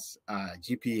first class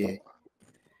GPA.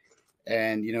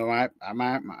 And, I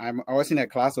was in a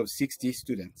class of 60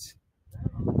 students.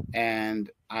 And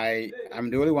I'm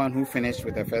the only one who finished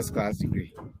with a first class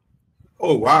degree.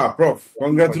 Oh, wow, Prof.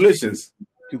 Congratulations.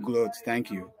 To gloat.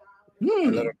 Thank you.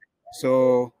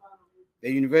 So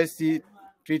the university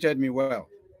treated me well.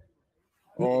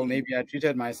 Or maybe I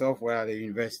treated myself well at the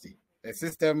university. The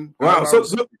system. Wow. So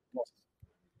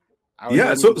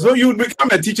you would become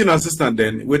a teaching assistant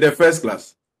then with the first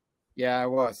class? Yeah, I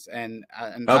was. And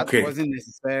that wasn't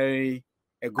necessarily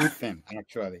a good thing,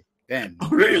 actually. Then.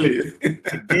 Really?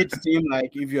 It did seem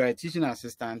like if you're a teaching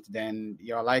assistant, then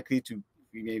you're likely to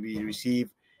maybe receive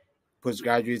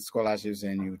postgraduate scholarships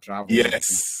and you travel. Yes.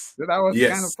 So that was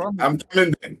kind of problem. I'm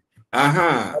telling them.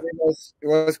 It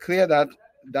was clear that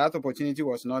opportunity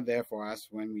was not there for us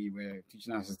when we were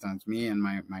teaching assistants, me and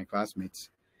my classmates.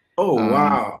 Oh,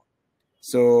 wow.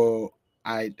 So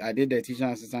I did the teaching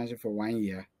assistantship for 1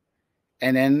 year.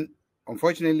 And then,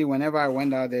 unfortunately, whenever I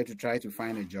went out there to try to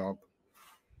find a job,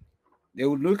 they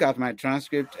would look at my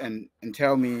transcript and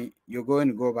tell me, you're going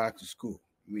to go back to school.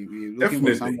 We're looking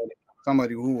for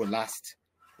somebody who will last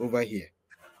over here.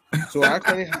 So I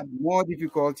actually had more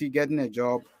difficulty getting a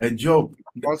job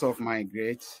because of my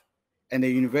grades. And the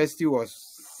university was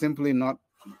simply not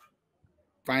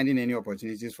finding any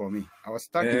opportunities for me. I was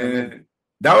stuck in the middle.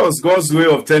 That was God's way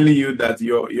of telling you that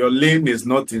your lane is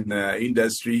not in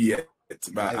industry yet,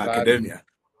 but academia.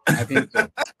 I think so.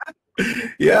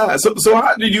 Yeah. So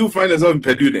how did you find yourself in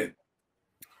Purdue then?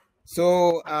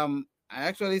 So I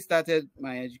actually started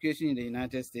my education in the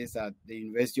United States at the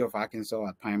University of Arkansas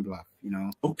at Pine Bluff.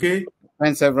 Okay.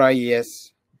 Spent several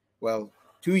years. Well,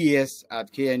 2 years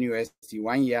at KNUST,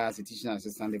 1 year as a teaching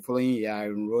assistant. The following year, I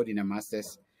enrolled in a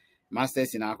master's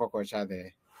in aquaculture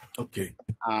there. Okay.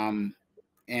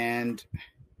 And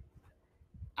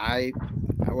I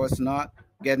was not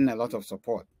getting a lot of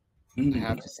support. I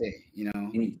have to say,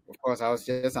 of course, I was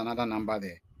just another number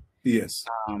there. Yes.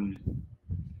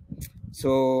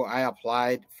 So I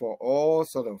applied for all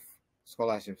sort of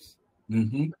scholarships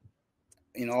in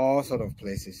all sort of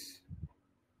places.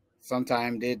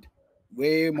 Sometimes did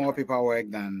way more paperwork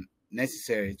than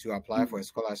necessary to apply for a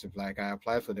scholarship. Like I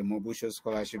applied for the Mobusho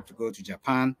scholarship to go to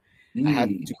Japan. I had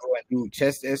to go and do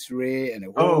chest X-ray and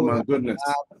my goodness,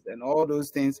 and all those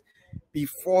things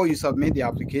before you submit the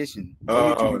application.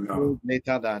 No.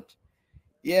 Later that,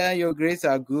 your grades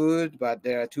are good, but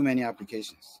there are too many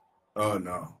applications. Oh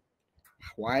no.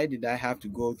 Why did I have to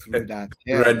go through that?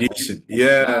 Radiation.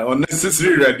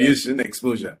 Unnecessary radiation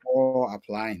exposure. Or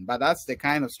applying. But that's the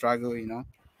kind of struggle,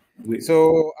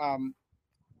 So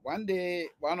one day,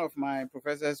 one of my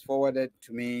professors forwarded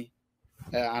to me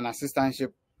an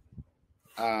assistantship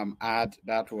ad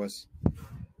that was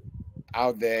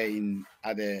out there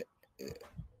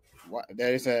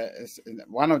there is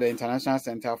one of the international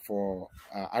center for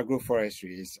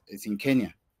agroforestry. It's in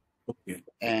Kenya. Okay.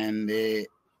 And they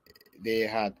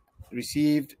had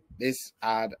received this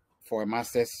ad for a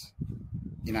master's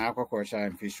in aquaculture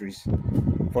and fisheries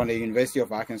from the University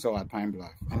of Arkansas at Pine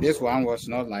Bluff. And this one was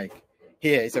not like,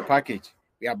 here, it's a package.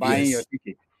 We are buying your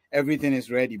ticket. Everything is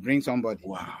ready. Bring somebody.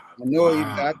 Wow. I know if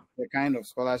that's the kind of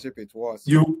scholarship it was.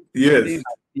 Yes. I've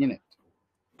seen it.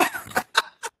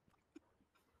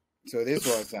 So this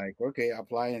was like, okay,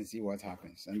 apply and see what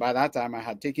happens. And by that time, I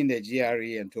had taken the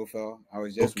GRE and TOEFL. I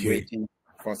was just waiting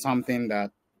for something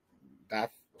that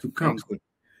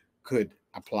could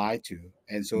apply to.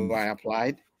 And so I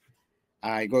applied.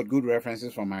 I got good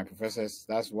references from my professors.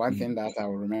 That's one thing that I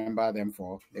will remember them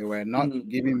for. They were not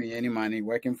giving me any money,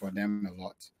 working for them a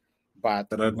lot. But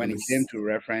when it came to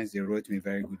reference, they wrote me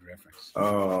very good reference.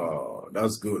 Oh,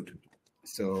 that's good.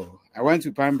 So I went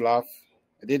to Pine Bluff.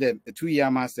 I did a 2-year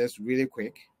master's really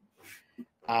quick.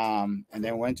 And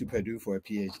then went to Purdue for a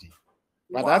PhD.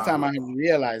 By that time, I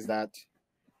realized that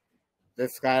the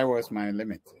sky was my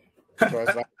limit. Because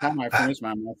by the time I finished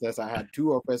my master's, I had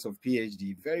 2 offers of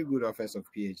PhD, very good offers of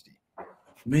PhD.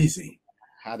 Amazing.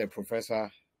 Had a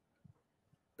professor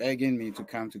begging me to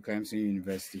come to Clemson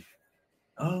University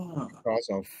because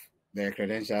of the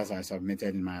credentials I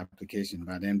submitted in my application.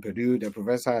 But then Purdue, the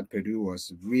professor at Purdue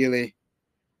was really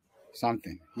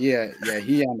something. He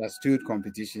understood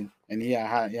competition, and he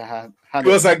had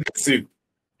was aggressive.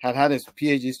 Had a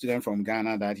PhD student from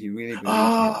Ghana that he really believed.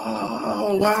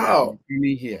 Oh, wow.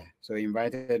 Me here. So he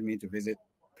invited me to visit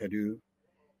Purdue,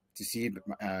 to see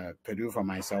Purdue for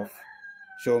myself,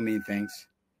 show me things,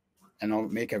 and I'll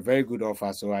make a very good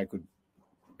offer so I could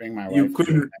bring my wife. You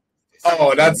couldn't.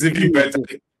 Oh, that's even better.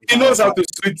 He knows how to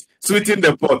sweeten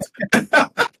the pot.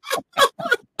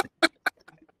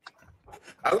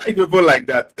 I like people like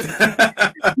that.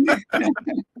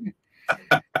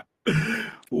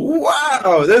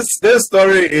 Wow, this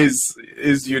story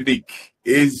is unique.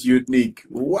 Is unique.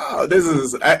 Wow, this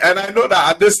is, and I know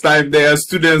that at this time there are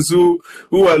students who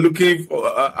are looking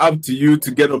up to you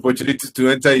to get opportunities to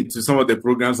enter into some of the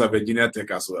programs at Virginia Tech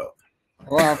as well.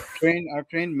 Well, I've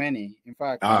trained many. In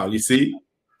fact, you see,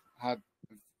 I've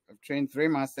trained 3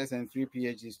 masters and 3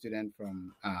 PhD students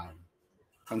from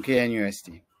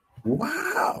KNUST.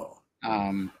 Wow.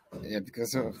 Yeah,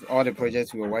 because of all the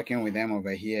projects we were working with them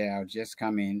over here, I'll just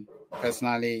come in,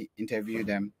 personally interview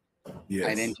them,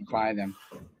 identify them.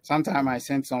 Sometimes I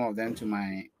send some of them to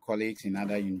my colleagues in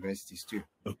other universities too.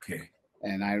 Okay.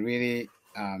 And I really,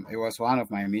 it was one of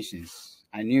my missions.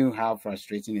 I knew how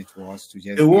frustrating it was to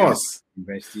just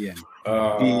university and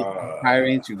be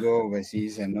hiring to go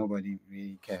overseas, and nobody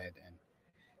really cared. And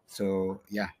so,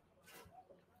 yeah.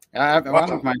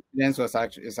 One of my students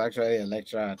is actually a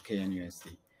lecturer at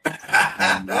KNUST.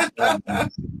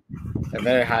 A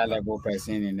very high level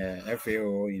person in the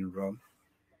FAO in Rome.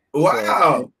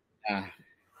 Wow. So,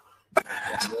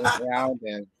 they're out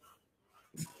there.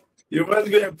 You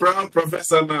must be a proud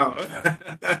professor now.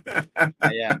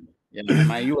 Yeah.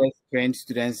 My US trained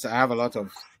students, I have a lot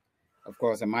of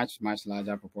course, a much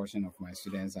larger proportion of my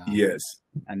students are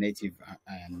native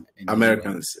and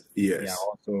Americans. Yes. They are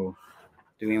also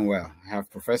doing well. I have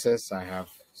professors, I have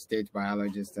state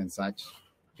biologists and such,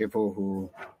 people who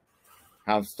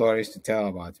have stories to tell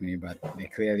about me, but they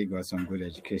clearly got some good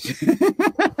education.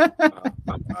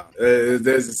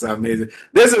 This is amazing.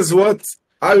 This is what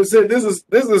I would say. This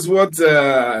is what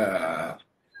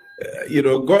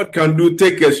God can do.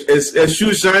 Take a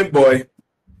shoe shine boy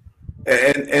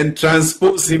and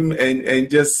transpose him and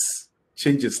just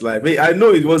change his life. I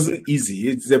know it wasn't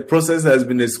easy. The process has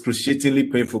been excruciatingly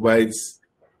painful, but it's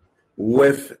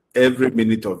worth every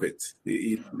minute of it.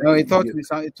 It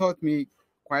taught me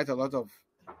quite a lot of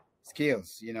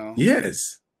skills,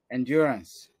 Yes.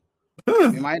 Endurance.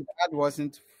 My dad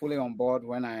wasn't fully on board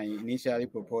when I initially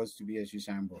proposed to be a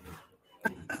shoeshine boy.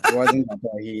 It wasn't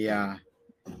until he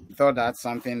thought that's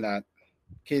something that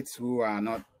kids who are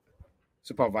not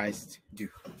supervised do.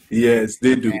 Yes,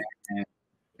 they do.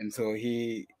 And so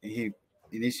he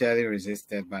initially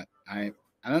resisted, but I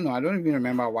don't know. I don't even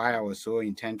remember why I was so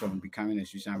intent on becoming a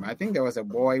shoeshine boy. I think there was a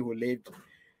boy who lived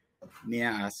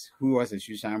near us who was a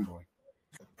shoeshine boy,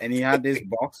 and he had this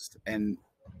box, and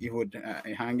he would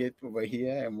hang it over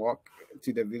here and walk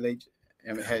to the village.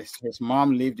 And his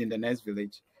mom lived in the next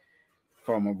village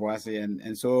from Obuasi,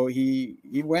 and so he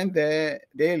went there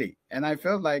daily, and I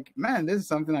felt like, man, this is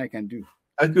something I can do.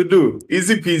 I could do.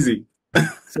 Easy peasy.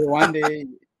 So one day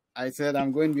I said,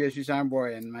 I'm going to be a shoeshine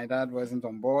boy, and my dad wasn't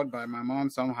on board, but my mom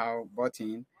somehow bought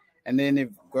in, and then they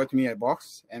got me a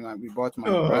box, and we bought my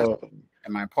brush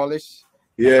and my polish,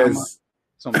 yes, hammer,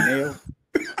 some nail,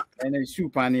 and a shoe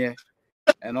panier,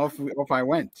 and off I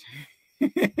went.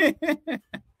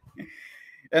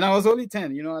 And I was only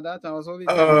 10, at that I was only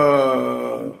 10.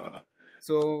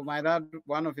 So my dad,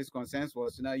 one of his concerns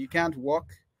was, you can't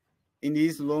walk in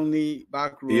these lonely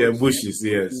back roads. Yeah, bushes,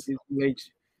 yes. In this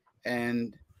village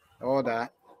and all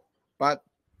that. But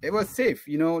it was safe.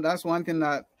 That's one thing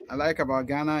that I like about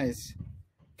Ghana is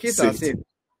kids are safe.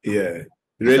 Yeah,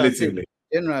 relatively.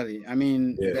 Generally. I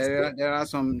mean, yes, there are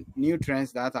some new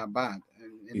trends that are bad.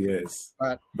 Yes.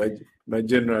 But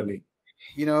generally.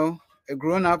 A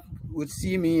grown-up would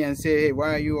see me and say, hey,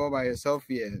 why are you all by yourself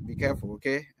here? Be careful,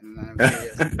 okay? And I'm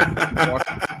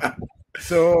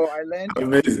so I learned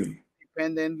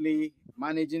independently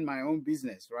managing my own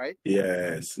business, right?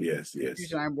 Yes.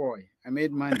 Shoeshine boy. I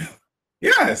made money.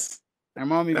 Yes. My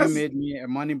mom even made me a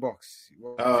money box.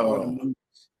 So wow.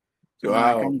 When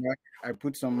I come back, I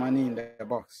put some money in the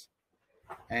box.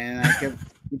 And I kept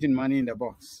putting money in the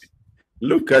box.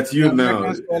 Look at you now.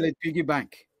 Americans call it piggy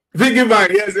bank. Piggy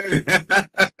bank, yes.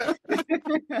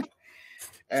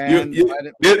 And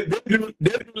they do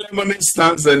lemonade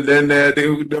stands, and then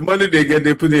the money they get,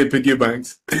 they put in piggy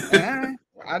banks.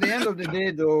 At the end of the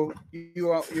day, though,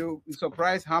 you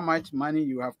surprised how much money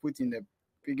you have put in the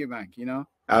piggy bank.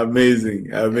 Amazing.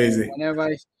 Whenever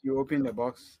you open the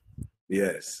box,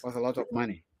 yes, was a lot of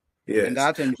money. Yes, and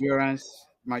that endurance,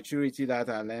 maturity that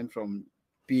I learned from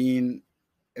being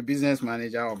a business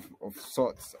manager of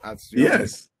sorts at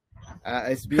yes,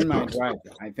 it's been my drive.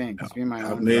 I think it's been my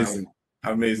amazing.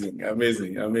 Amazing.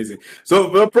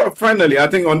 So, finally, I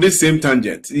think on this same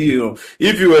tangent,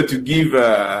 if you were to give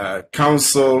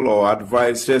counsel or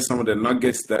advice, share some of the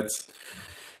nuggets that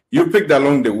you picked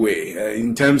along the way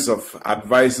in terms of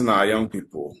advising our young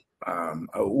people,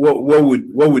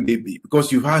 what would they be?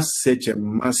 Because you have such a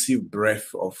massive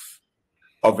breadth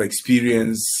of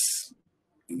experience.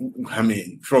 I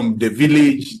mean, from the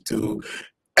village to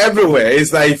everywhere.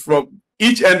 It's like from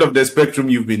each end of the spectrum,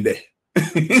 you've been there.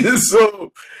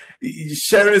 So,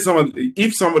 sharing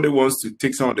if somebody wants to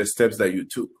take some of the steps that you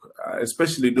took,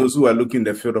 especially those who are looking in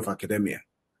the field of academia,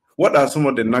 what are some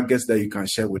of the nuggets that you can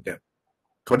share with them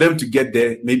for them to get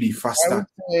there maybe faster?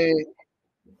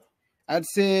 I'd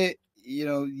say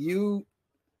you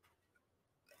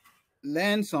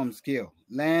learn some skill,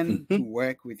 learn to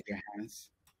work with your hands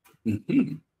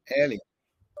early.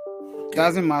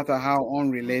 Doesn't matter how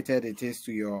unrelated it is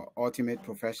to your ultimate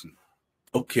profession.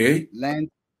 Okay. Learn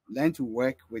to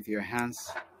work with your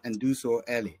hands and do so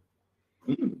early.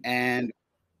 And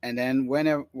then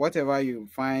whatever you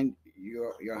find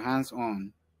your hands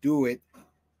on, do it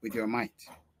with your might.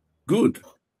 Good.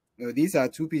 These are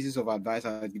two pieces of advice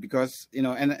because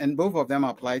and both of them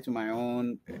apply to my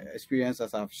own experience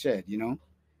as I've shared.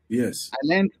 Yes. I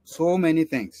learned so many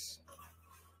things.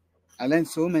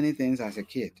 As a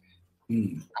kid.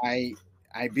 I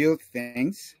built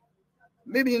things,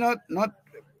 maybe not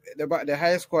the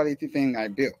highest quality thing I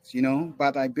built,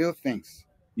 but I built things.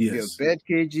 Yes. Built bed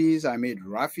cages. I made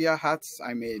raffia huts.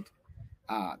 I made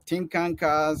tin can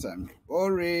cars. I made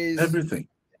oris. Everything.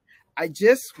 I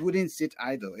just wouldn't sit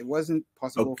idle. It wasn't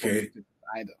possible for me to sit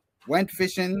idle. Went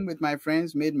fishing with my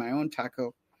friends. Made my own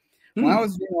tackle. When I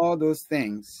was doing all those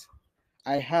things,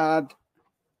 I had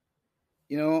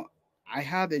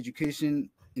education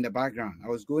in the background. I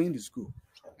was going to school.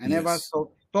 I never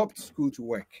stopped school to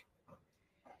work.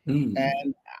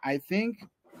 And I think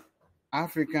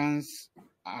Africans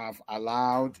have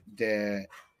allowed the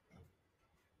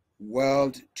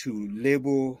world to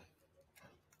label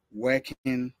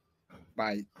working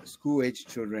by school-age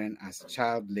children as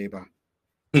child labor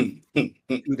to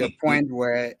the point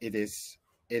where it is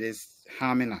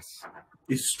harming us.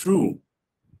 It's true.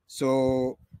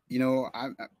 So,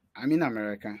 I'm in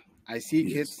America. I see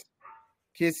kids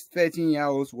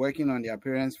 13-year-olds working on their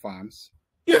parents' farms.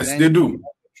 Yes, they do.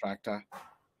 Tractor,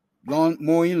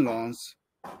 mowing lawns,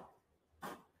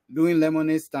 doing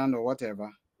lemonade stand or whatever.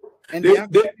 And they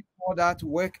have all that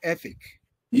work ethic.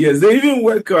 Yes, they even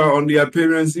work on their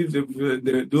parents. If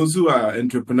those who are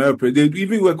entrepreneurial, they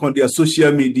even work on their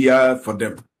social media for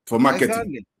them, for marketing.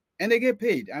 Exactly. And they get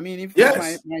paid. I mean, if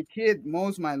my kid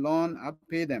mows my lawn, I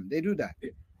pay them. They do that.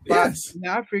 But in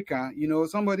Africa,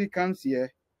 somebody comes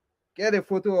here, get a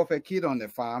photo of a kid on the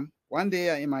farm. One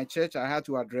day in my church, I had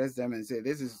to address them and say,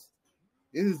 this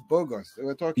is bogus. They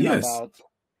were talking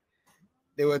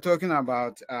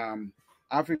about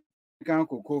African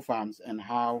cocoa farms and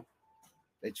how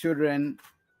the children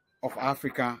of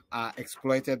Africa are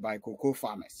exploited by cocoa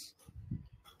farmers.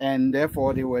 And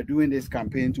therefore, they were doing this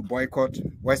campaign to boycott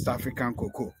West African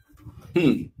cocoa.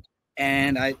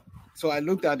 And I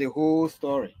looked at the whole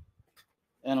story.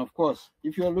 And of course,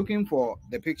 if you're looking for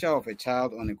the picture of a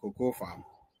child on a cocoa farm,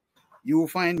 you will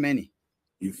find many.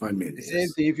 You find many. The same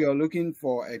thing if you're looking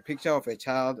for a picture of a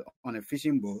child on a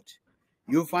fishing boat,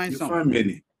 you'll find some. You find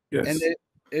many. Yes. And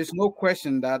there's no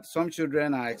question that some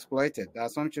children are exploited,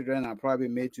 that some children are probably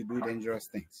made to do dangerous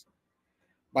things.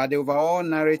 But the overall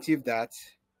narrative that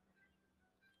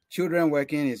children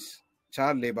working is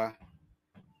child labor,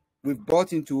 we've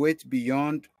bought into it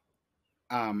beyond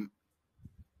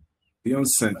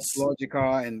sense,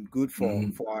 logical and good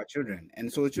for our children.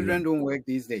 And so children don't work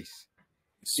these days.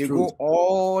 They true. go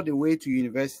all the way to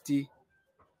university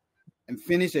and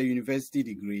finish a university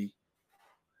degree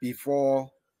before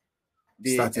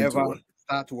they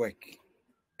start work.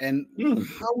 And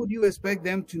how would you expect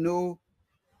them to know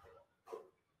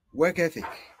work ethic?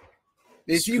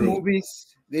 They see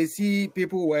movies, they see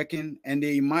people working, and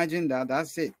they imagine that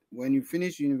that's it. When you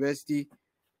finish university,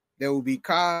 there will be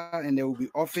car and there will be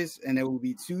office and there will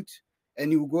be suit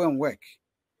and you will go and work.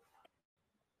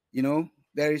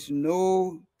 there is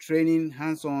no training,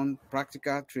 hands-on,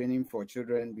 practical training for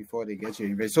children before they get to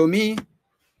university. So me,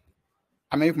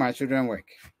 I make my children work.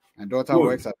 My daughter Good.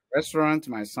 works at a restaurant.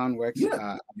 My son works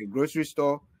at the grocery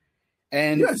store.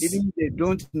 And Yes. even if they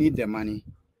don't need the money,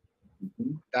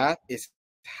 Mhm. that is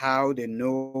how they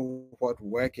know what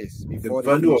work is before The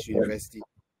they value of finish work. university.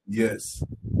 Yes.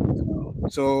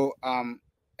 So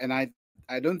and I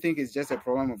don't think it's just a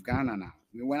problem of Ghana now.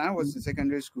 I mean, when I was in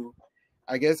secondary school,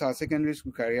 I guess our secondary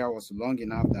school career was long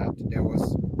enough that there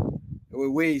were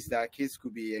ways that kids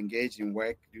could be engaged in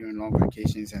work during long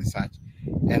vacations and such,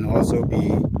 and also be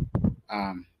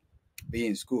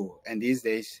in school. And these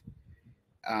days,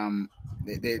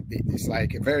 it's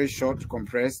like a very short,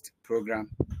 compressed program,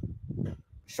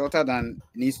 shorter than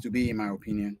it needs to be, in my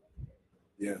opinion.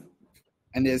 Yeah.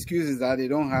 And the excuse is that they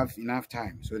don't have enough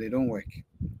time, so they don't work.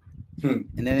 Hmm.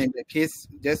 And then the kids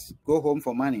just go home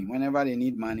for money. Whenever they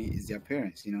need money, it's their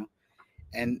parents,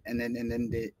 And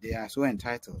then they are so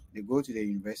entitled. They go to the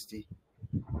university.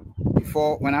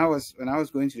 Before, when I was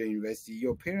going to the university,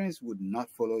 your parents would not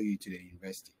follow you to the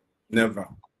university. Never.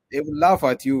 They would laugh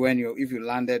at you if you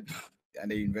landed at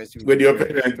the university With your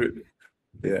parents.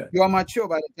 Yeah. You are mature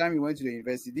by the time you went to the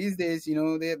university. These days,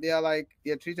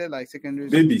 they're treated like secondary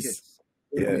Babies. school kids.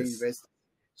 Yes. University.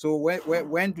 So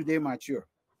when do they mature?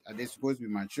 Are they supposed to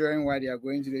be maturing while they are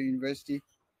going to the university?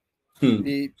 Hmm.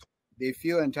 They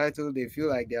feel entitled. They feel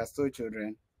like they are still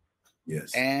children.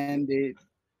 Yes. And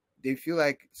they feel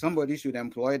like somebody should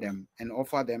employ them and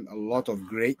offer them a lot of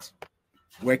great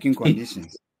working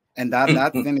conditions. And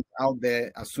that thing is out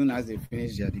there as soon as they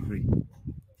finish their degree.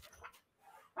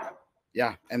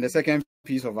 Yeah. And the second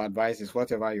piece of advice is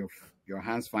whatever your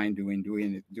hands find do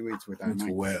it with our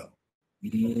mind. Well.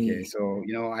 Okay, so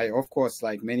I, of course,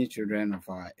 like many children of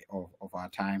our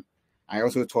time, I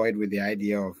also toyed with the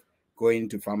idea of going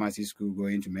to pharmacy school,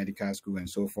 going to medical school, and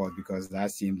so forth, because that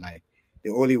seemed like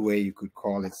the only way you could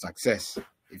call it success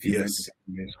if you went to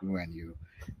secondary school and you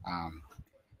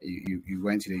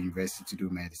went to the university to do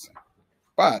medicine.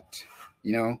 But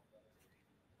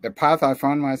the path I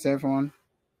found myself on,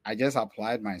 I just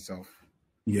applied myself.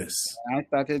 Yes. When I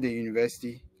started the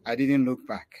university, I didn't look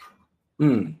back.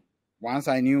 Hmm. Once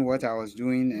I knew what I was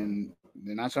doing and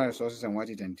the natural resources and what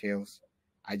it entails,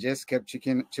 I just kept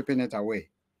chipping it away.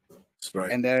 That's right.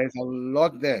 And there is a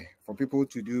lot there for people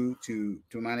to do to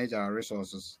manage our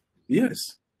resources.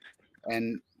 Yes.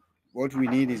 And what we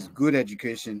need is good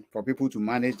education for people to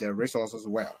manage their resources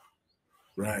well.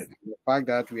 Right. The fact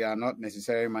that we are not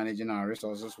necessarily managing our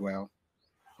resources well,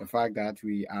 the fact that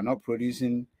we are not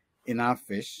producing enough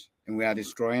fish and we are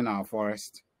destroying our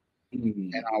forest,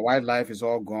 and our wildlife is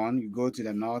all gone. You go to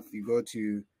the north, you go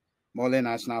to Mole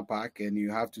National Park, and you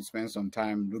have to spend some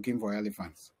time looking for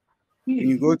elephants. When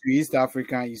you go to East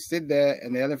Africa, you sit there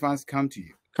and the elephants come to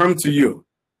you. Come to you.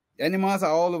 The animals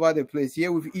are all over the place.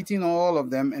 Here we've eaten all of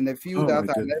them, and the few that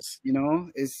are left,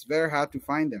 it's very hard to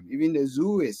find them. Even the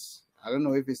zoo I don't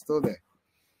know if it's still there.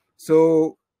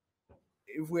 So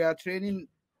if we are training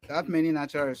that many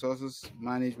natural resources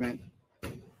management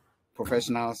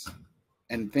professionals,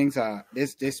 and things are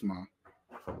this small,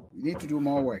 we need to do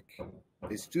more work.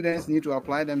 The students need to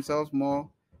apply themselves more.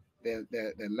 The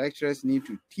lecturers need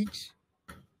to teach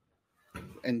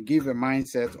and give a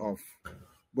mindset of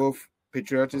both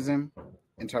patriotism,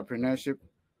 entrepreneurship,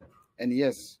 and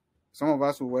yes, some of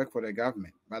us will work for the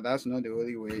government, but that's not the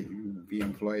only way you will be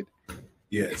employed.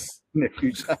 Yes. In the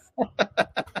future.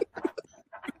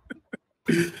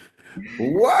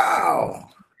 Wow.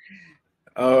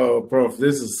 Oh, Prof,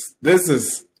 this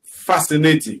is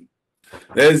fascinating.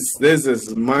 This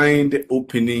is mind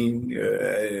opening,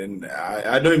 and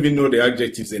I don't even know the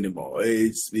adjectives anymore.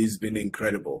 It's been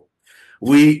incredible.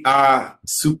 We are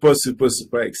super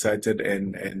excited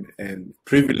and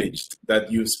privileged that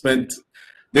you spent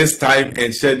this time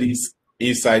and shared these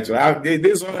insights.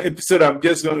 This one episode, I'm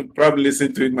just going to probably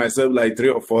listen to it myself like 3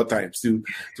 or 4 times to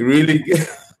really get.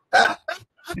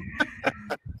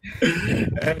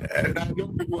 And I know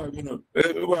people are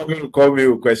going to call me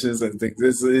with questions and things.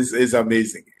 This is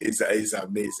amazing. It's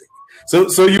amazing.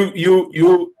 So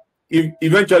you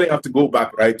eventually have to go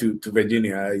back, right, to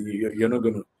Virginia. You're not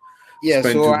going to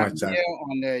spend too much time. I'm here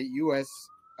on the U.S.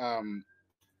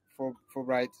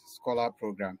 Fulbright Scholar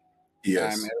Program.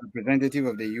 Yes. I'm a representative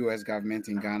of the U.S. government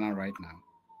in Ghana right now.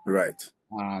 Right.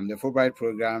 The Fulbright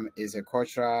program is a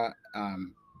cultural,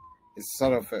 it's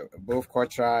sort of both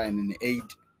cultural and an aid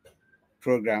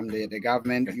program. The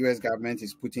government, U.S. government,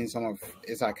 is putting some of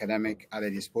its academic at the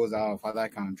disposal of other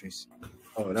countries.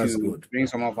 Oh, that's to good. Bring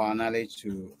some of our knowledge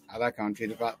to other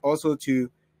countries, but also to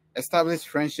establish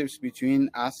friendships between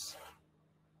us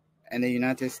and the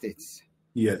United States.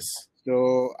 Yes.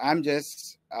 So I'm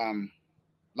just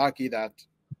lucky that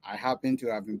I happen to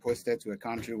have been posted to a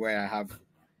country where I have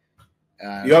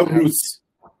Your roots.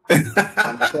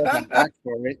 and asked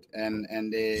for it,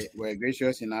 and they were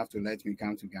gracious enough to let me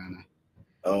come to Ghana.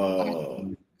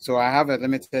 So I have a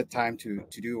limited time to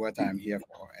do what I'm here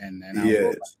for, and I'll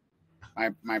go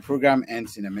back. My program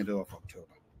ends in the middle of October.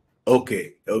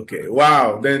 Okay.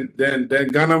 Wow. Then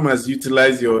Ghana must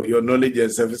utilize your knowledge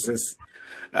and services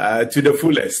to the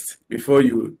fullest before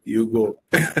you go.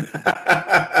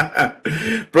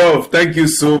 Prof, thank you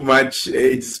so much.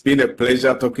 It's been a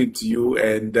pleasure talking to you,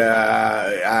 and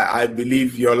I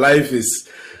believe your life is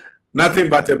nothing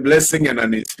but a blessing and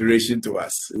an inspiration to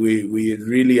us. We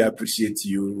really appreciate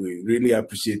you. We really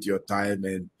appreciate your time,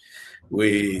 and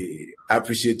we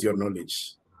appreciate your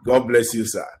knowledge. God bless you,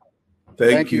 sir.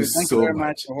 Thank you so very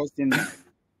much for hosting me.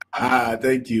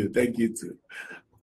 Thank you too.